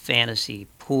him in the fantasy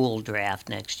pool draft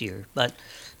next year. But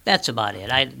that's about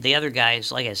it. The other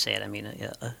guys, like I said, I mean,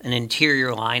 an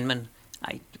interior lineman,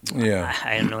 I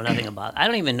know nothing about. I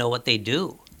don't even know what they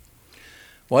do.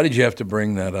 Why did you have to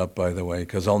bring that up, by the way?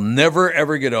 Because I'll never,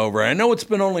 ever get over. I know it's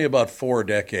been only about 4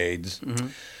 decades. Mm-hmm.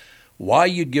 Why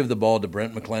you'd give the ball to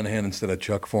Brent McClanahan instead of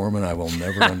Chuck Foreman, I will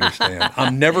never understand.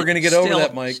 I'm never going to get over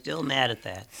that, Mike. Still mad at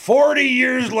that. 40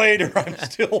 years later, I'm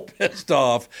still pissed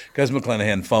off because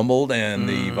McClanahan fumbled and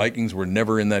the Vikings were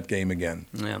never in that game again.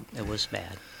 Yeah, it was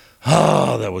bad.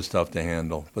 Oh, that was tough to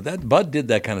handle. But that Bud did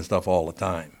that kind of stuff all the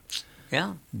time.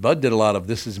 Yeah. Bud did a lot of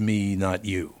this is me, not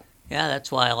you. Yeah,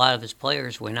 that's why a lot of his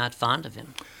players were not fond of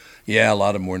him. Yeah, a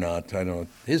lot of them were not. I know.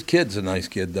 His kid's a nice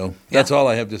kid, though. That's all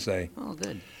I have to say. Oh,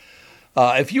 good.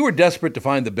 If you were desperate to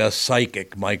find the best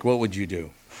psychic, Mike, what would you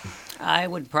do? I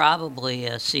would probably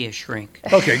see a shrink.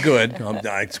 Okay, good.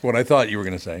 That's what I thought you were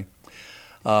going to say.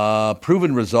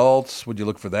 Proven results, would you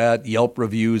look for that? Yelp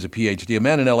reviews, a PhD. A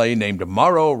man in L.A. named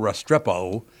Mauro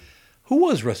Restrepo. Who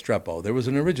was Restrepo? There was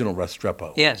an original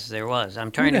Restrepo. Yes, there was.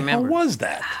 I'm trying to remember. Who was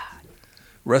that?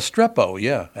 Restrepo,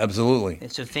 yeah, absolutely.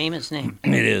 It's a famous name.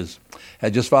 It is.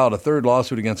 Had just filed a 3rd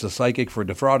lawsuit against a psychic for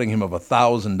defrauding him of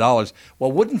 $1,000.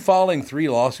 Well, wouldn't filing 3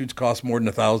 lawsuits cost more than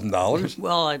 $1,000?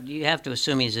 Well, you have to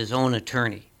assume he's his own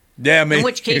attorney. Yeah, maybe. In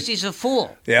which case he's a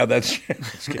fool. Yeah, that's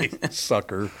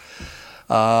sucker.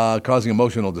 Causing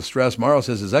emotional distress. Morrow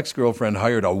says his ex-girlfriend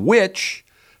hired a witch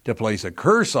to place a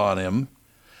curse on him.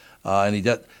 And he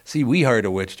does. See, we hired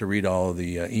a witch to read all of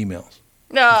the emails.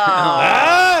 No.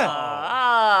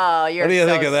 Oh, you're so What do you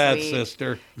think of that, sweet.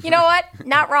 sister? You know what?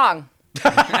 Not wrong.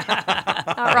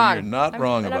 Not wrong. You're not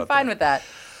wrong about that. I'm fine with that.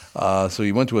 So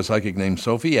he went to a psychic named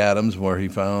Sophie Adams, where he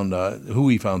found who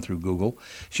he found through Google.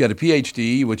 She had a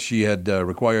PhD, which she had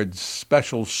required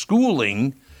special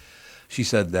schooling. She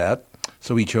said that.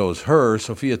 So he chose her.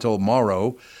 Sophia told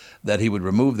Morrow that he would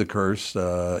remove the curse.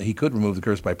 He could remove the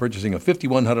curse by purchasing a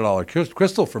 $5,100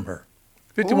 crystal from her.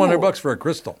 $5,100 for a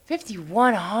crystal.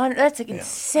 $5,100. That's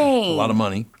insane. A lot of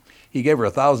money. He gave her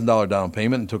a $1,000 down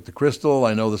payment and took the crystal.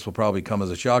 I know this will probably come as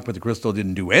a shock, but the crystal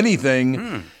didn't do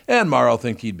anything. And Morrow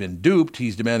thinks he'd been duped.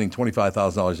 He's demanding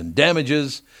 $25,000 in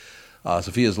damages.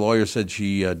 Sophia's lawyer said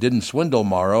she didn't swindle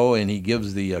Morrow, and he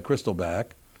gives the crystal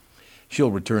back. She'll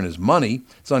return his money.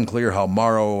 It's unclear how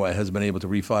Morrow has been able to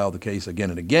refile the case again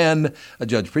and again. A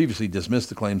judge previously dismissed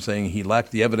the claim, saying he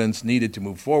lacked the evidence needed to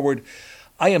move forward.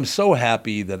 I am so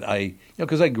happy that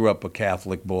because I grew up a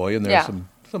Catholic boy, and there are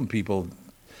some people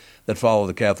that follow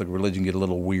the Catholic religion get a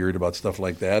little weird about stuff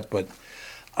like that, but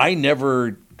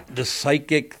the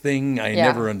psychic thing, I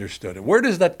never understood it. Where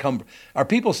does that come from? Are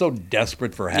people so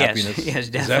desperate for happiness? Yes,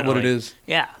 definitely. Is that what it is?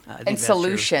 Yeah. And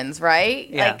solutions, right?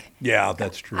 Yeah. Yeah,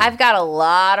 that's true. I've got a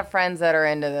lot of friends that are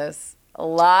into this. A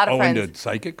lot of friends. Into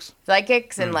psychics?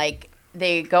 Psychics, and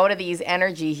they go to these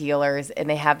energy healers, and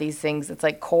they have these things. It's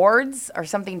like cords or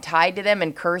something tied to them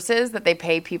and curses that they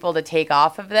pay people to take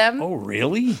off of them. Oh,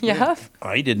 really? Yeah.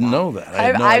 I didn't know that.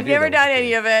 I've never done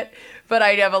any of it, but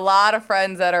I have a lot of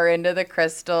friends that are into the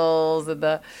crystals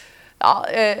and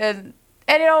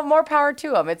more power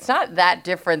to them. It's not that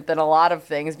different than a lot of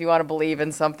things. If you want to believe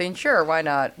in something, sure, why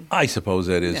not? I suppose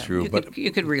that is true, but you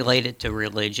could relate it to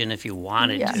religion if you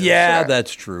wanted to. Yeah, sure.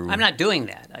 That's true. I'm not doing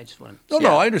that. I just want to.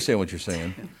 No, I understand what you're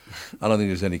saying. I don't think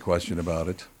there's any question about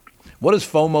it. What does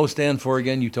FOMO stand for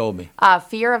again? You told me.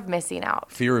 Fear of missing out.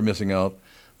 Fear of missing out.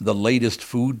 The latest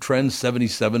food trends,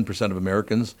 77% of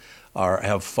Americans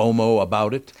have FOMO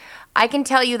about it. I can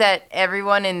tell you that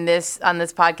everyone on this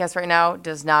podcast right now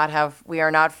we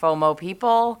are not FOMO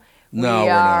people. No, we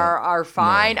we're are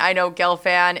fine. No. I know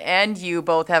Gelfand and you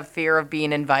both have fear of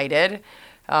being invited.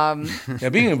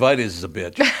 Being invited is a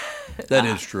bitch. That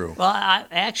is true. Well,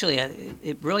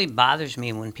 it really bothers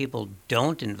me when people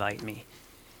don't invite me.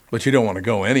 But you don't want to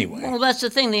go anyway. Well, that's the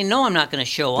thing. They know I'm not going to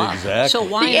show up. Exactly. So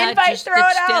why not just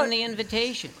extend the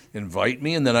invitation? Invite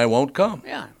me, and then I won't come.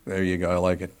 Yeah. There you go. I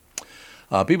like it.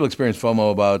 People experience FOMO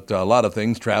about a lot of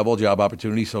things: travel, job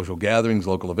opportunities, social gatherings,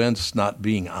 local events. Not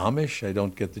being Amish. I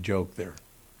don't get the joke there.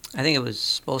 I think it was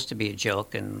supposed to be a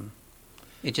joke, and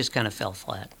it just kind of fell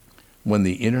flat. When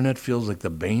the internet feels like the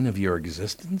bane of your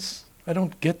existence? I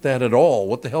don't get that at all.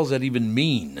 What the hell does that even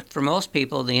mean? For most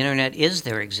people, the internet is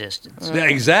their existence. Yeah,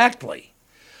 exactly.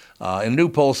 In a new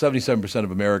poll, 77%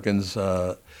 of Americans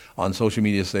on social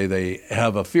media say they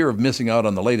have a fear of missing out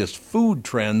on the latest food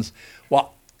trends.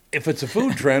 Well, if it's a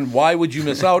food trend, why would you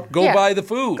miss out? Go buy the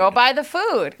food. Go buy the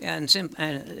food. Yeah,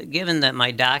 and given that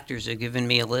my doctors have given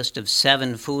me a list of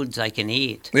 7 foods I can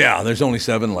eat. Yeah, there's only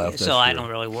 7 left. So I don't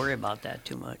really worry about that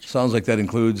too much. Sounds like that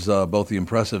includes both the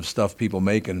impressive stuff people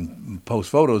make and post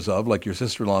photos of, like your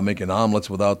sister-in-law making omelets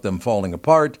without them falling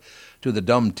apart, to the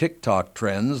dumb TikTok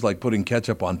trends, like putting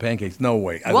ketchup on pancakes. No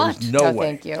way. What? There's no way.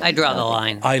 Thank you. I draw the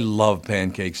line. I love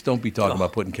pancakes. Don't be talking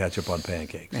about putting ketchup on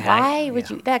pancakes. Why would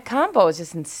you? That combo is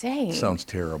just insane. Sounds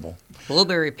terrible.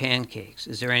 Blueberry pancakes.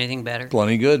 Is there anything better?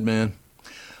 Plenty good, man.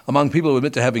 Among people who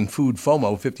admit to having food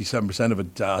FOMO, 57% of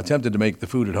it attempted to make the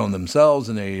food at home themselves,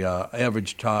 and they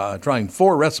average trying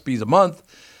 4 recipes a month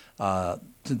that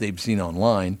they've seen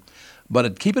online.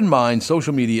 But keep in mind,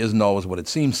 social media isn't always what it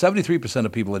seems. 73%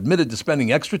 of people admitted to spending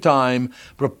extra time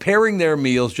preparing their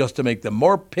meals just to make them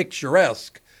more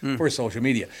picturesque for social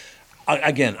media.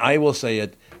 Again, I will say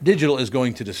it, digital is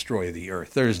going to destroy the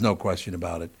earth. There is no question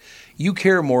about it. You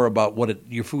care more about what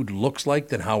your food looks like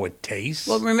than how it tastes.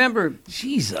 Well, remember,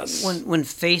 Jesus, when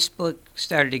Facebook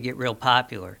started to get real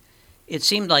popular, it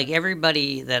seemed like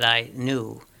everybody that I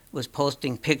knew was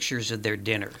posting pictures of their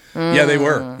dinner. Yeah, they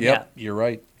were. Yep, you're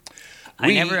right.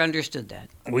 I never understood that.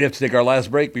 We have to take our last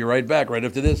break. Be right back right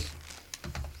after this.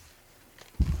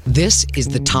 This is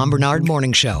the Tom Barnard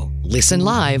Morning Show. Listen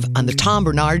live on the Tom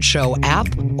Barnard Show app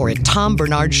or at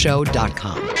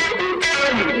tombernardshow.com.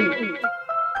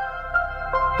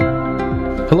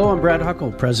 Hello, I'm Brad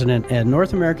Huckle, President at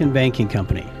North American Banking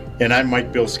Company. And I'm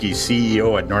Mike Bilski,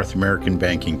 CEO at North American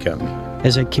Banking Company.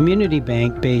 As a community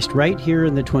bank based right here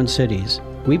in the Twin Cities,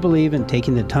 we believe in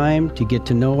taking the time to get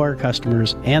to know our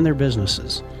customers and their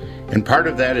businesses. And part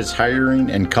of that is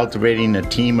hiring and cultivating a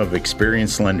team of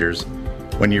experienced lenders.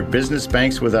 When your business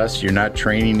banks with us, you're not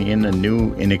training in a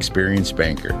new, inexperienced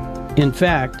banker. In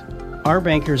fact, our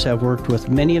bankers have worked with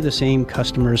many of the same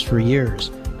customers for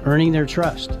years, earning their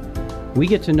trust. We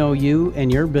get to know you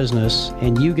and your business,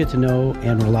 and you get to know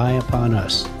and rely upon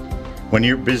us. When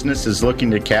your business is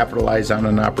looking to capitalize on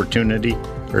an opportunity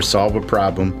or solve a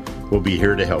problem, we'll be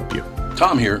here to help you.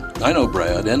 Tom here. I know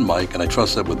Brad and Mike, and I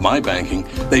trust that with my banking,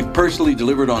 they've personally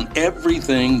delivered on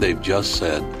everything they've just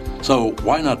said. So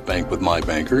why not bank with my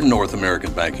banker, North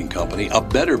American Banking Company, a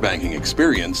better banking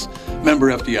experience,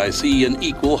 member FDIC, an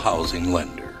equal housing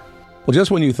lender. Well, just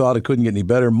when you thought it couldn't get any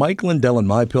better, Mike Lindell and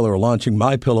MyPillow are launching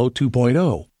MyPillow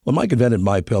 2.0. When Mike invented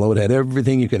MyPillow, it had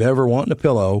everything you could ever want in a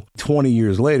pillow. 20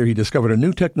 years later, he discovered a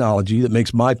new technology that makes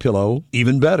MyPillow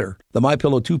even better. The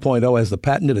MyPillow 2.0 has the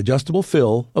patented adjustable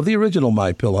fill of the original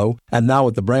MyPillow, and now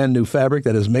with the brand new fabric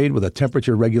that is made with a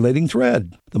temperature-regulating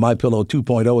thread. The MyPillow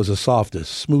 2.0 is the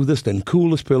softest, smoothest, and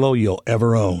coolest pillow you'll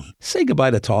ever own. Say goodbye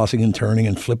to tossing and turning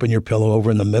and flipping your pillow over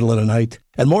in the middle of the night.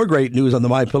 And more great news on the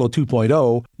MyPillow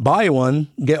 2.0. Buy one,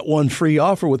 get one free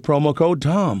offer with promo code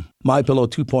TOM. MyPillow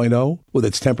 2.0, with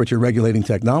its temperature-regulating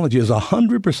technology, is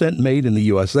 100% made in the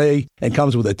USA and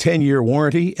comes with a 10-year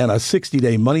warranty and a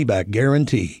 60-day money-back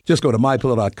guarantee. Just go to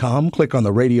MyPillow.com, click on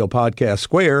the radio podcast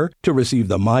square to receive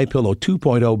the MyPillow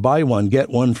 2.0 buy one, get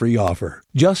one free offer.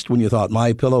 Just when you thought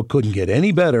MyPillow couldn't get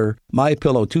any better,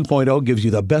 MyPillow 2.0 gives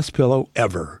you the best pillow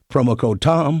ever. Promo code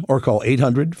TOM or call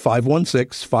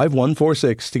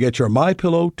 800-516-5146 to get your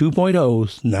MyPillow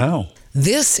 2.0s now.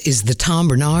 This is the Tom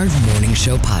Barnard Morning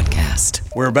Show podcast.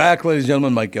 We're back, ladies and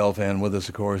gentlemen. Mike Gelfand with us,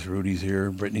 of course. Rudy's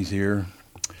here. Brittany's here.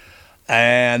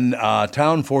 And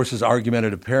town forces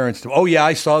argumentative parents to... Oh, yeah,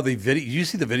 I saw the video. Did you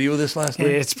see the video of this last night?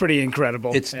 It's pretty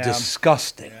incredible. It's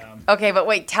disgusting. Yeah. Okay, but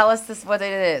wait, tell us what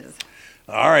it is.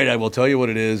 All right, I will tell you what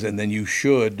it is, and then you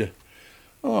should...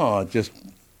 Oh, just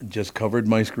covered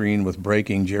my screen with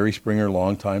breaking. Jerry Springer,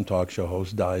 longtime talk show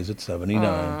host, dies at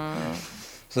 79.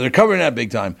 So they're covering that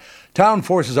big time. Town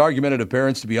forces argumentative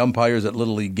parents to be umpires at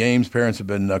Little League games. Parents have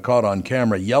been caught on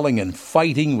camera yelling and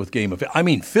fighting with game officials. I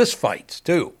mean, fist fights,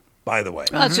 too, by the way.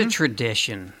 Well, it's a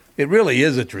tradition. It really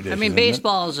is a tradition. I mean,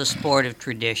 baseball is a sport of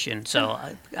tradition, so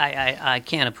I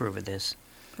can't approve of this.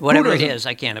 Whatever it is,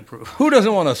 I can't approve. Who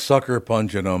doesn't want to sucker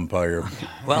punch an umpire?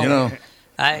 Well, you know,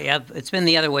 it's been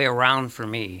the other way around for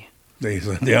me.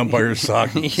 The umpires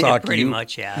sock pretty you.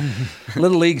 Much, yeah.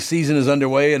 Little League season is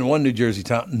underway in one New Jersey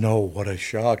town. No, what a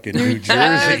shock in New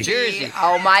Jersey. New Jersey.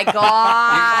 Oh, my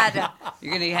God.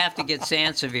 You're going to have to get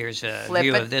Sansevier's Flip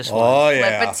view it. of this one. Oh,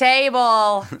 yeah. Flip a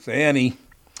table. Sandy,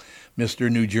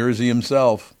 Mr. New Jersey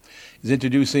himself, is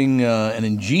introducing an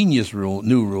ingenious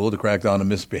new rule to crack down on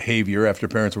misbehavior after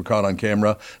parents were caught on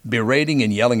camera berating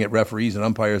and yelling at referees and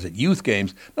umpires at youth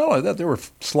games. Not only that, they were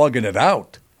slugging it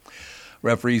out.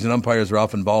 Referees and umpires are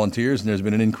often volunteers, and there's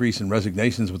been an increase in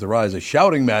resignations with the rise of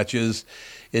shouting matches.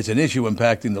 It's an issue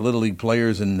impacting the Little League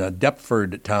players in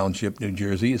Deptford Township, New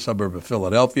Jersey, a suburb of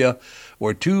Philadelphia,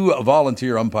 where 2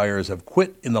 volunteer umpires have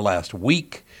quit in the last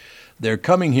week. They're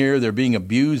coming here. They're being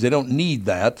abused. They don't need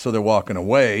that, so they're walking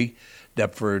away.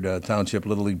 Deptford Township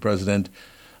Little League president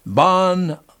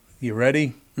Bon, you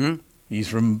ready? He's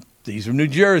from New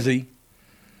Jersey.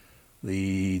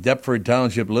 The Deptford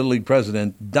Township Little League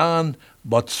president, Don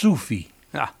Botsufi.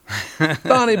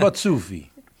 Donnie Botsufi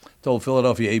told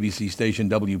Philadelphia ABC station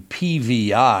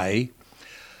WPVI.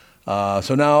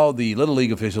 So now the Little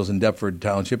League officials in Deptford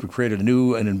Township have created an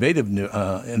innovative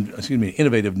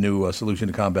new solution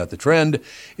to combat the trend.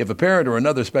 If a parent or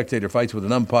another spectator fights with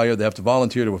an umpire, they have to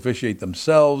volunteer to officiate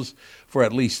themselves for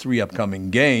at least 3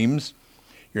 upcoming games.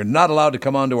 You're not allowed to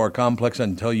come onto our complex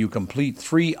until you complete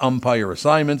 3 umpire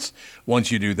assignments.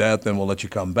 Once you do that, then we'll let you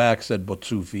come back, said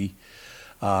Botsufi.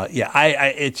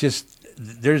 It's just,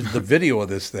 there's the video of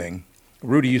this thing.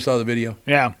 Rudy, you saw the video?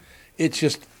 Yeah. It's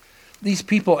just, these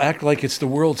people act like it's the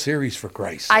World Series, for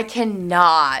Christ's sake. I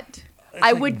cannot.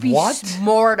 I would be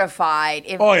mortified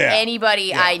if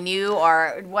anybody I knew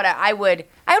or what I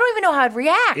don't even know how I'd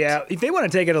react. Yeah, if they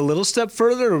want to take it a little step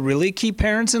further to really keep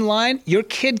parents in line, your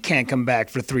kid can't come back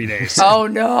for 3 days. Oh,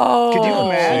 no. Could you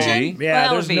imagine? Yeah,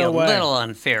 well, that would be a little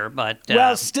unfair, but...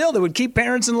 Well, still, they would keep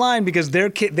parents in line because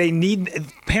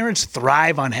parents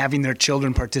thrive on having their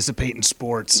children participate in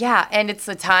sports. Yeah, and it's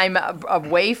the time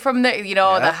away from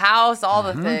the house, all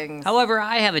the things. However,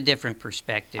 I have a different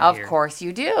perspective Of here. course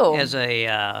you do.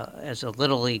 As a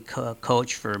Little League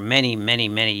coach for many, many,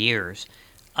 many years,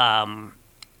 the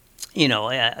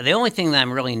only thing that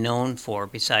I'm really known for,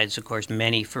 besides, of course,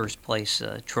 many first-place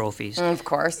trophies, of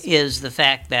course, is the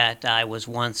fact that I was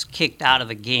once kicked out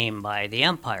of a game by the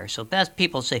umpire. So best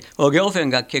people say, "Oh, Gelfand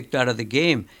got kicked out of the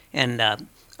game," and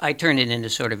I turned it into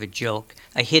sort of a joke.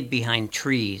 I hid behind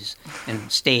trees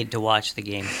and stayed to watch the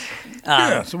game.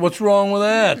 So what's wrong with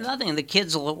that? Nothing. The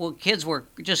kids were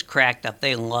just cracked up.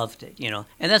 They loved it,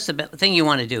 And that's the thing you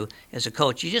want to do as a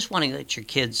coach. You just want to let your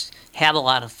kids have a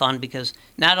lot of fun because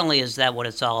not only is that what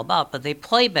it's all about, but they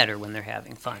play better when they're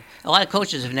having fun. A lot of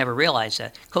coaches have never realized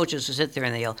that. Coaches will sit there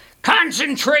and they yell,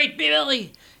 "Concentrate,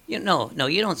 Billy!" No,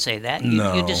 you don't say that.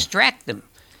 You distract them.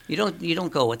 You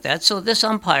don't go with that. So this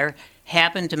umpire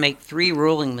happened to make 3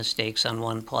 ruling mistakes on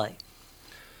one play.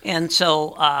 And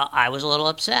so I was a little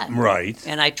upset. Right.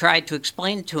 And I tried to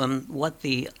explain to him what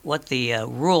the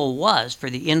rule was for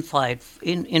the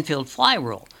infield fly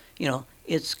rule. You know,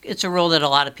 it's a rule that a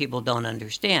lot of people don't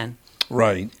understand.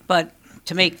 Right. But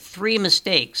to make 3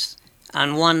 mistakes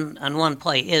on one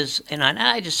play is, and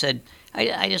I just said,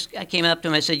 I came up to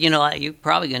him. I said, you know, you're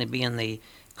probably going to be in the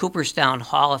Cooperstown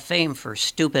Hall of Fame for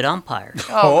stupid umpires.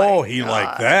 Oh, he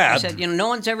liked that. I said, you know, no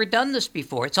one's ever done this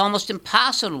before. It's almost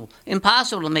impossible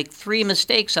to make 3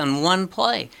 mistakes on one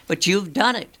play, but you've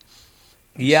done it.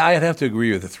 Yeah, I'd have to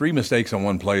agree with you. 3 mistakes on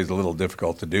one play is a little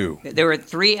difficult to do. There were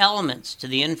 3 elements to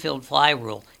the infield fly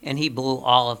rule, and he blew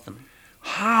all of them.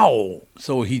 How?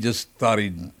 So he just thought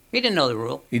He didn't know the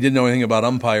rule. He didn't know anything about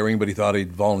umpiring, but he thought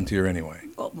he'd volunteer anyway.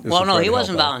 Well, no, he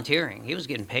wasn't volunteering. He was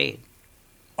getting paid.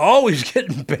 Oh, he was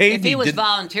getting paid? If he was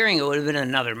volunteering, it would have been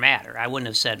another matter. I wouldn't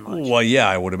have said much. Well, yeah,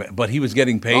 I would have. But he was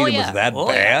getting paid, and was that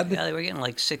bad? Yeah, they were getting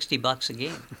like $60 a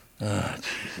game. Oh,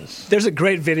 Jesus. There's a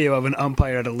great video of an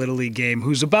umpire at a Little League game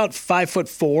who's about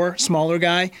 5'4", smaller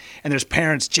guy, and there's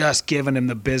parents just giving him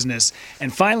the business.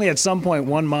 And finally, at some point,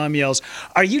 one mom yells,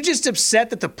 "Are you just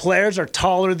upset that the players are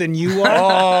taller than you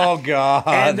are?" Oh, God.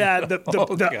 And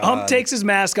the ump takes his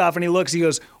mask off, and he looks, he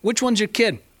goes, "Which one's your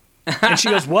kid?" And she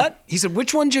goes, "What?" He said,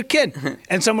 "Which one's your kid?"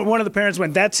 And one of the parents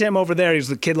went, "That's him over there." He was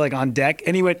the kid like on deck.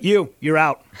 And he went, "You're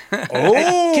out." Oh.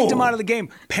 And kicked him out of the game.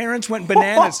 Parents went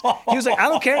bananas. He was like, "I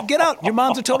don't care. Get out. Your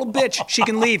mom's a total bitch. She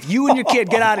can leave. You and your kid,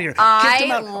 get out of here." Kicked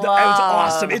him out. It was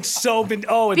awesome. It's so been,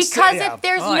 if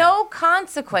there's no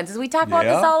consequences, we talk about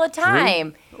this all the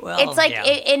time. Well, it's like,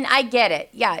 and I get it.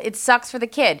 Yeah, it sucks for the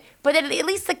kid. But at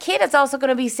least the kid is also going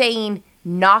to be saying,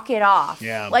 knock it off.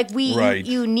 Yeah. Like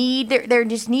you need, there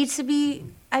just needs to be,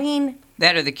 I mean.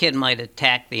 That or the kid might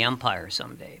attack the umpire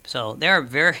someday. So there are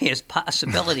various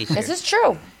possibilities here. This is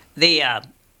true.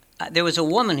 There was a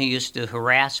woman who used to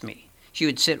harass me. She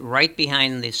would sit right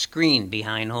behind the screen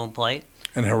behind home plate.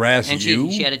 And harass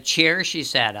you? She had a chair she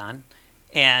sat on.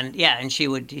 And she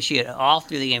would all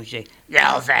through the game she'd say,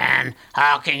 "Gelfand,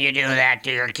 how can you do that to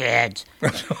your kids?"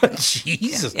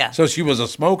 Jesus. Yeah. So she was a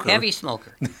smoker. Heavy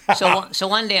smoker. So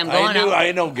one day I'm going out.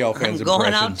 I know Gelfand's I'm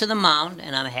going out impressions. to the mound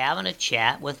and I'm having a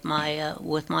chat with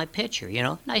my pitcher. You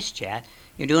know, nice chat.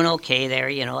 You're doing okay there.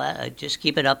 You know, just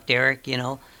keep it up, Derek. You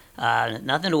know,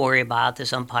 nothing to worry about.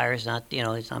 This umpire's not. You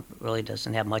know, really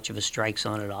doesn't have much of a strike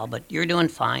zone at all. But you're doing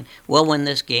fine. We'll win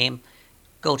this game.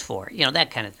 Go for it. You know, that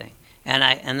kind of thing.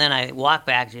 And then I walk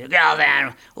back to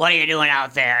Gelfand, what are you doing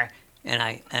out there? And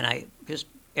I just,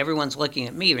 everyone's looking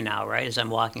at me now, right, as I'm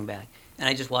walking back. And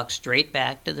I just walk straight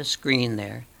back to the screen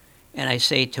there, and I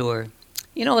say to her,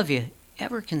 you know, have you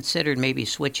ever considered maybe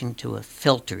switching to a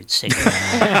filtered cigarette?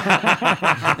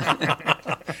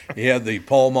 You had the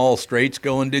Pall Mall straights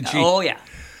going, did she? Oh, yeah.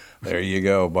 There you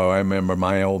go. Boy, I remember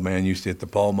my old man used to hit the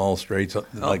Pall Mall straights.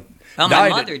 Well, my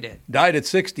mother did. Died at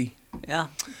 60. Yeah.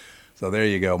 So there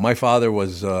you go. My father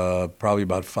was probably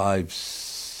about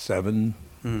 5'7",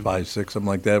 5'6", something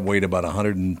like that. Weighed about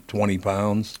 120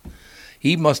 pounds.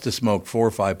 He must have smoked 4 or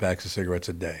 5 packs of cigarettes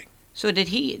a day. So did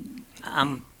he?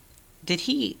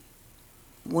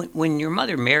 When your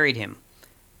mother married him,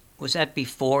 was that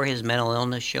before his mental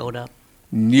illness showed up?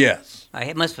 Yes.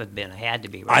 It must have been. It had to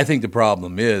be, right? I think the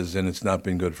problem is, and it's not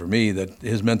been good for me, that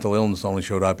his mental illness only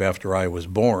showed up after I was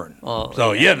born. Oh,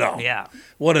 so, yeah. you know. Yeah.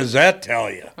 What does that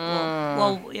tell you?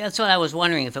 Well, that's what I was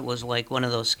wondering, if it was like one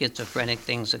of those schizophrenic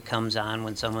things that comes on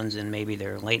when someone's in maybe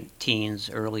their late teens,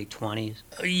 early 20s.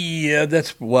 Yeah,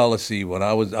 let's see. When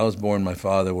I was born, my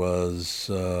father was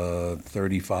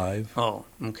 35. Oh,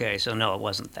 okay. So, no, it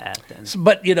wasn't that then.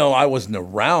 But, you know, I wasn't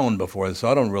around before,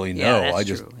 so I don't really know. Yeah, that's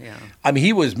true. Yeah. I mean,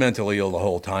 he was mentally ill the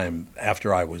whole time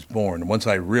after I was born. Once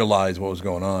I realized what was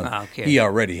going on, Okay. he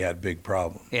already had big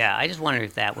problems. Yeah, I just wondered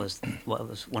if that was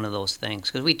one of those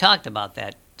things. Because we talked about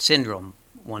that syndrome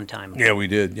one time. Yeah, we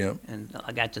did, yeah. And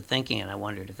I got to thinking, and I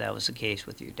wondered if that was the case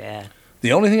with your dad.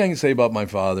 The only thing I can say about my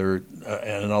father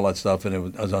and all that stuff, and it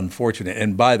was unfortunate,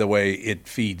 and by the way, it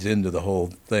feeds into the whole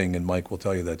thing, and Mike will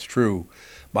tell you that's true.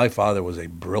 My father was a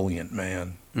brilliant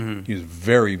man. Mm-hmm. He was a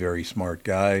very, very smart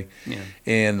guy. Yeah.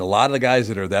 And a lot of the guys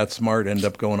that are that smart end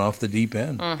up going off the deep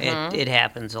end. Mm-hmm. It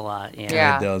happens a lot.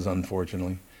 Yeah. It does,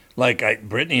 unfortunately. Like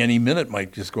Brittany, any minute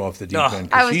might just go off the deep end.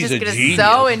 I was she's just a going to genius.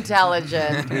 so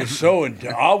intelligent. You're so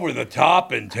over the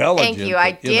top intelligent. Thank you.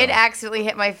 I did accidentally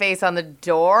hit my face on the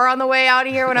door on the way out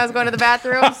of here when I was going to the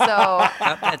bathroom. So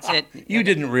that's it. You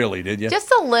didn't really, did you?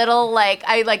 Just a little,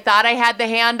 I thought I had the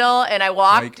handle, and I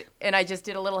walked, and I just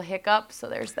did a little hiccup. So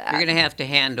there's that. You're going to have to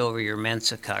hand over your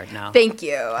Mensa card now. Thank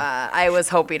you. I was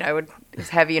hoping it was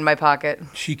heavy in my pocket.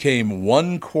 She came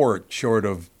 1 quart short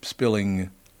of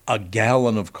spilling a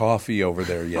gallon of coffee over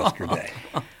there yesterday.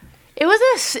 It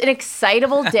was an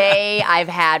excitable day I've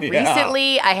had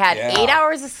recently. I had 8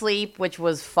 hours of sleep, which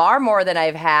was far more than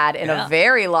I've had in a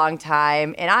very long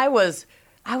time. And I was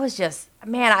just,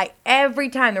 man, every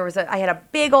time I had a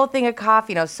big old thing of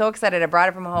coffee, and I was so excited. I brought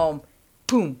it from home.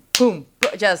 Boom, boom,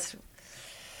 just, it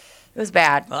was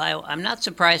bad. Well, I'm not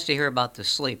surprised to hear about the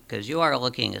sleep, because you are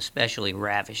looking especially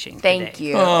ravishing Thank today.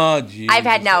 you. Oh, geez. I've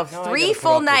had now 3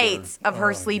 full nights of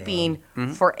her sleeping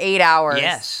for 8 hours.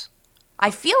 Yes.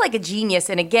 I feel like a genius,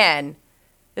 and again,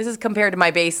 this is compared to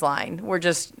my baseline.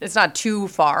 It's not too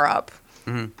far up.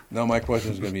 Mm-hmm. Now my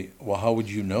question is going to be, well, how would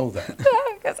you know that?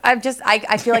 Because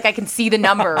I feel like I can see the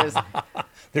numbers.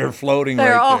 They're floating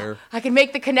right there. I can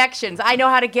make the connections. I know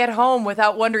how to get home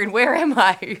without wondering, where am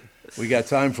I? We got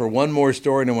time for one more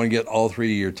story, and I want to get all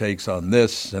 3 of your takes on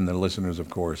this, and the listeners, of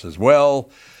course, as well.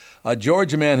 A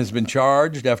Georgia man has been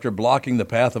charged after blocking the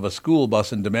path of a school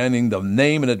bus and demanding the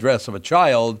name and address of a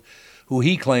child who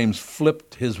he claims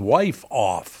flipped his wife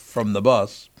off from the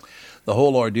bus. The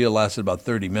whole ordeal lasted about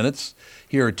 30 minutes.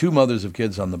 Here are 2 mothers of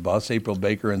kids on the bus, April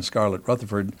Baker and Scarlett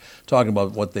Rutherford, talking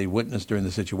about what they witnessed during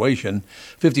the situation.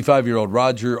 55-year-old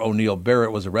Roger O'Neill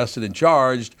Barrett was arrested and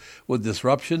charged with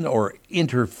disruption or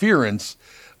interference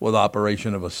with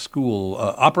operation of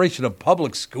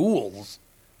public schools.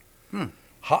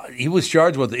 He was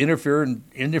charged with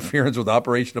interference with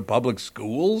operation of public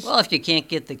schools? Well, if you can't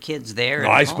get the kids there.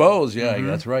 I suppose,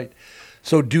 that's right.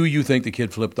 So do you think the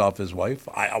kid flipped off his wife?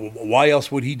 Why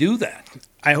else would he do that?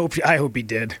 I hope he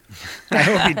did. I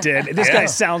hope he did. This guy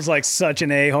sounds like such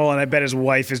an a-hole, and I bet his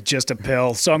wife is just a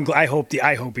pill. So I hope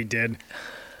he did.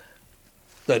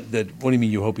 What do you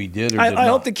mean you hope he did? I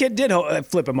hope the kid did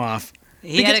flip him off.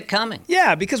 He had it coming.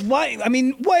 Yeah, because why? I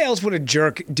mean, why else would a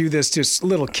jerk do this to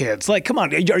little kids? Like, come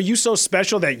on, are you so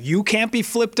special that you can't be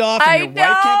flipped off and your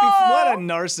wife can't be? What a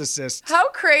narcissist! How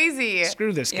crazy!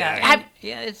 Screw this guy.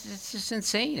 It's just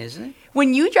insane, isn't it?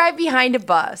 When you drive behind a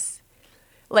bus,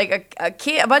 like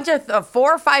a bunch of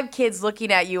 4 or 5 kids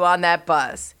looking at you on that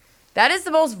bus. That is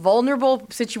the most vulnerable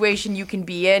situation you can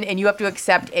be in, and you have to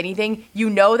accept anything. You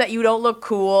know that you don't look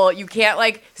cool. You can't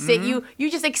you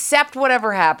just accept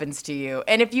whatever happens to you.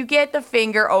 And if you get the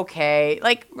finger, okay.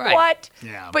 What?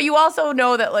 Yeah. But you also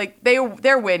know that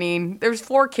they're winning. There's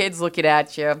 4 kids looking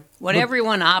at you. What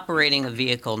everyone operating a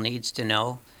vehicle needs to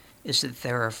know is that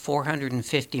there are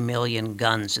 450 million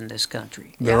guns in this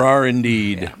country. There are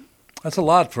indeed. Yeah. That's a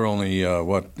lot for only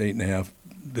 8.5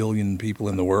 billion people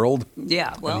in the world.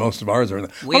 Yeah, well, and most of ours are in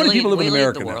how many people live in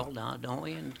America now? We lead the world now, don't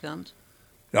we, in guns?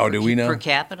 Oh, do we now? Per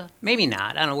capita? Maybe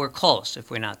not. I don't know. We're close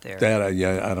if we're not there.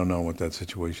 I don't know what that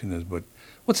situation is, but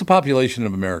what's the population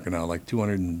of America now? Like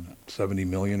 270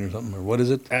 million or something? Or what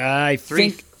is it? I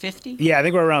think 350? Yeah, I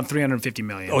think we're around 350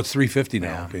 million. Oh, it's 350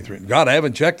 now. Yeah. Okay, God, I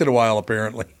haven't checked in a while,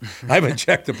 apparently. I haven't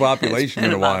checked the population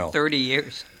in a while. About 30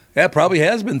 years. Yeah, it probably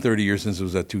has been 30 years since it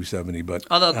was at 270. But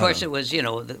although, of course, it was,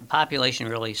 the population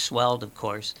really swelled, of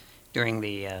course, during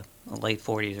the late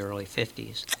 40s, early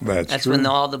 50s. That's true. When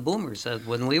all the boomers,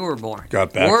 when we were born,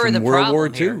 got back from World War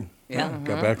II. Yeah.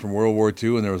 Got back from World War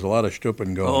II, and there was a lot of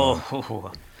stupping going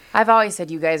on. I've always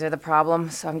said you guys are the problem,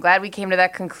 so I'm glad we came to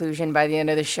that conclusion by the end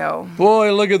of the show.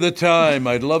 Boy, look at the time.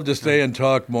 I'd love to stay and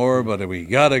talk more, but we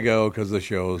got to go because the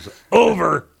show's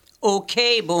over.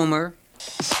 Okay, boomer.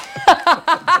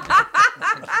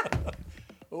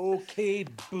 Okay,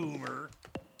 boomer.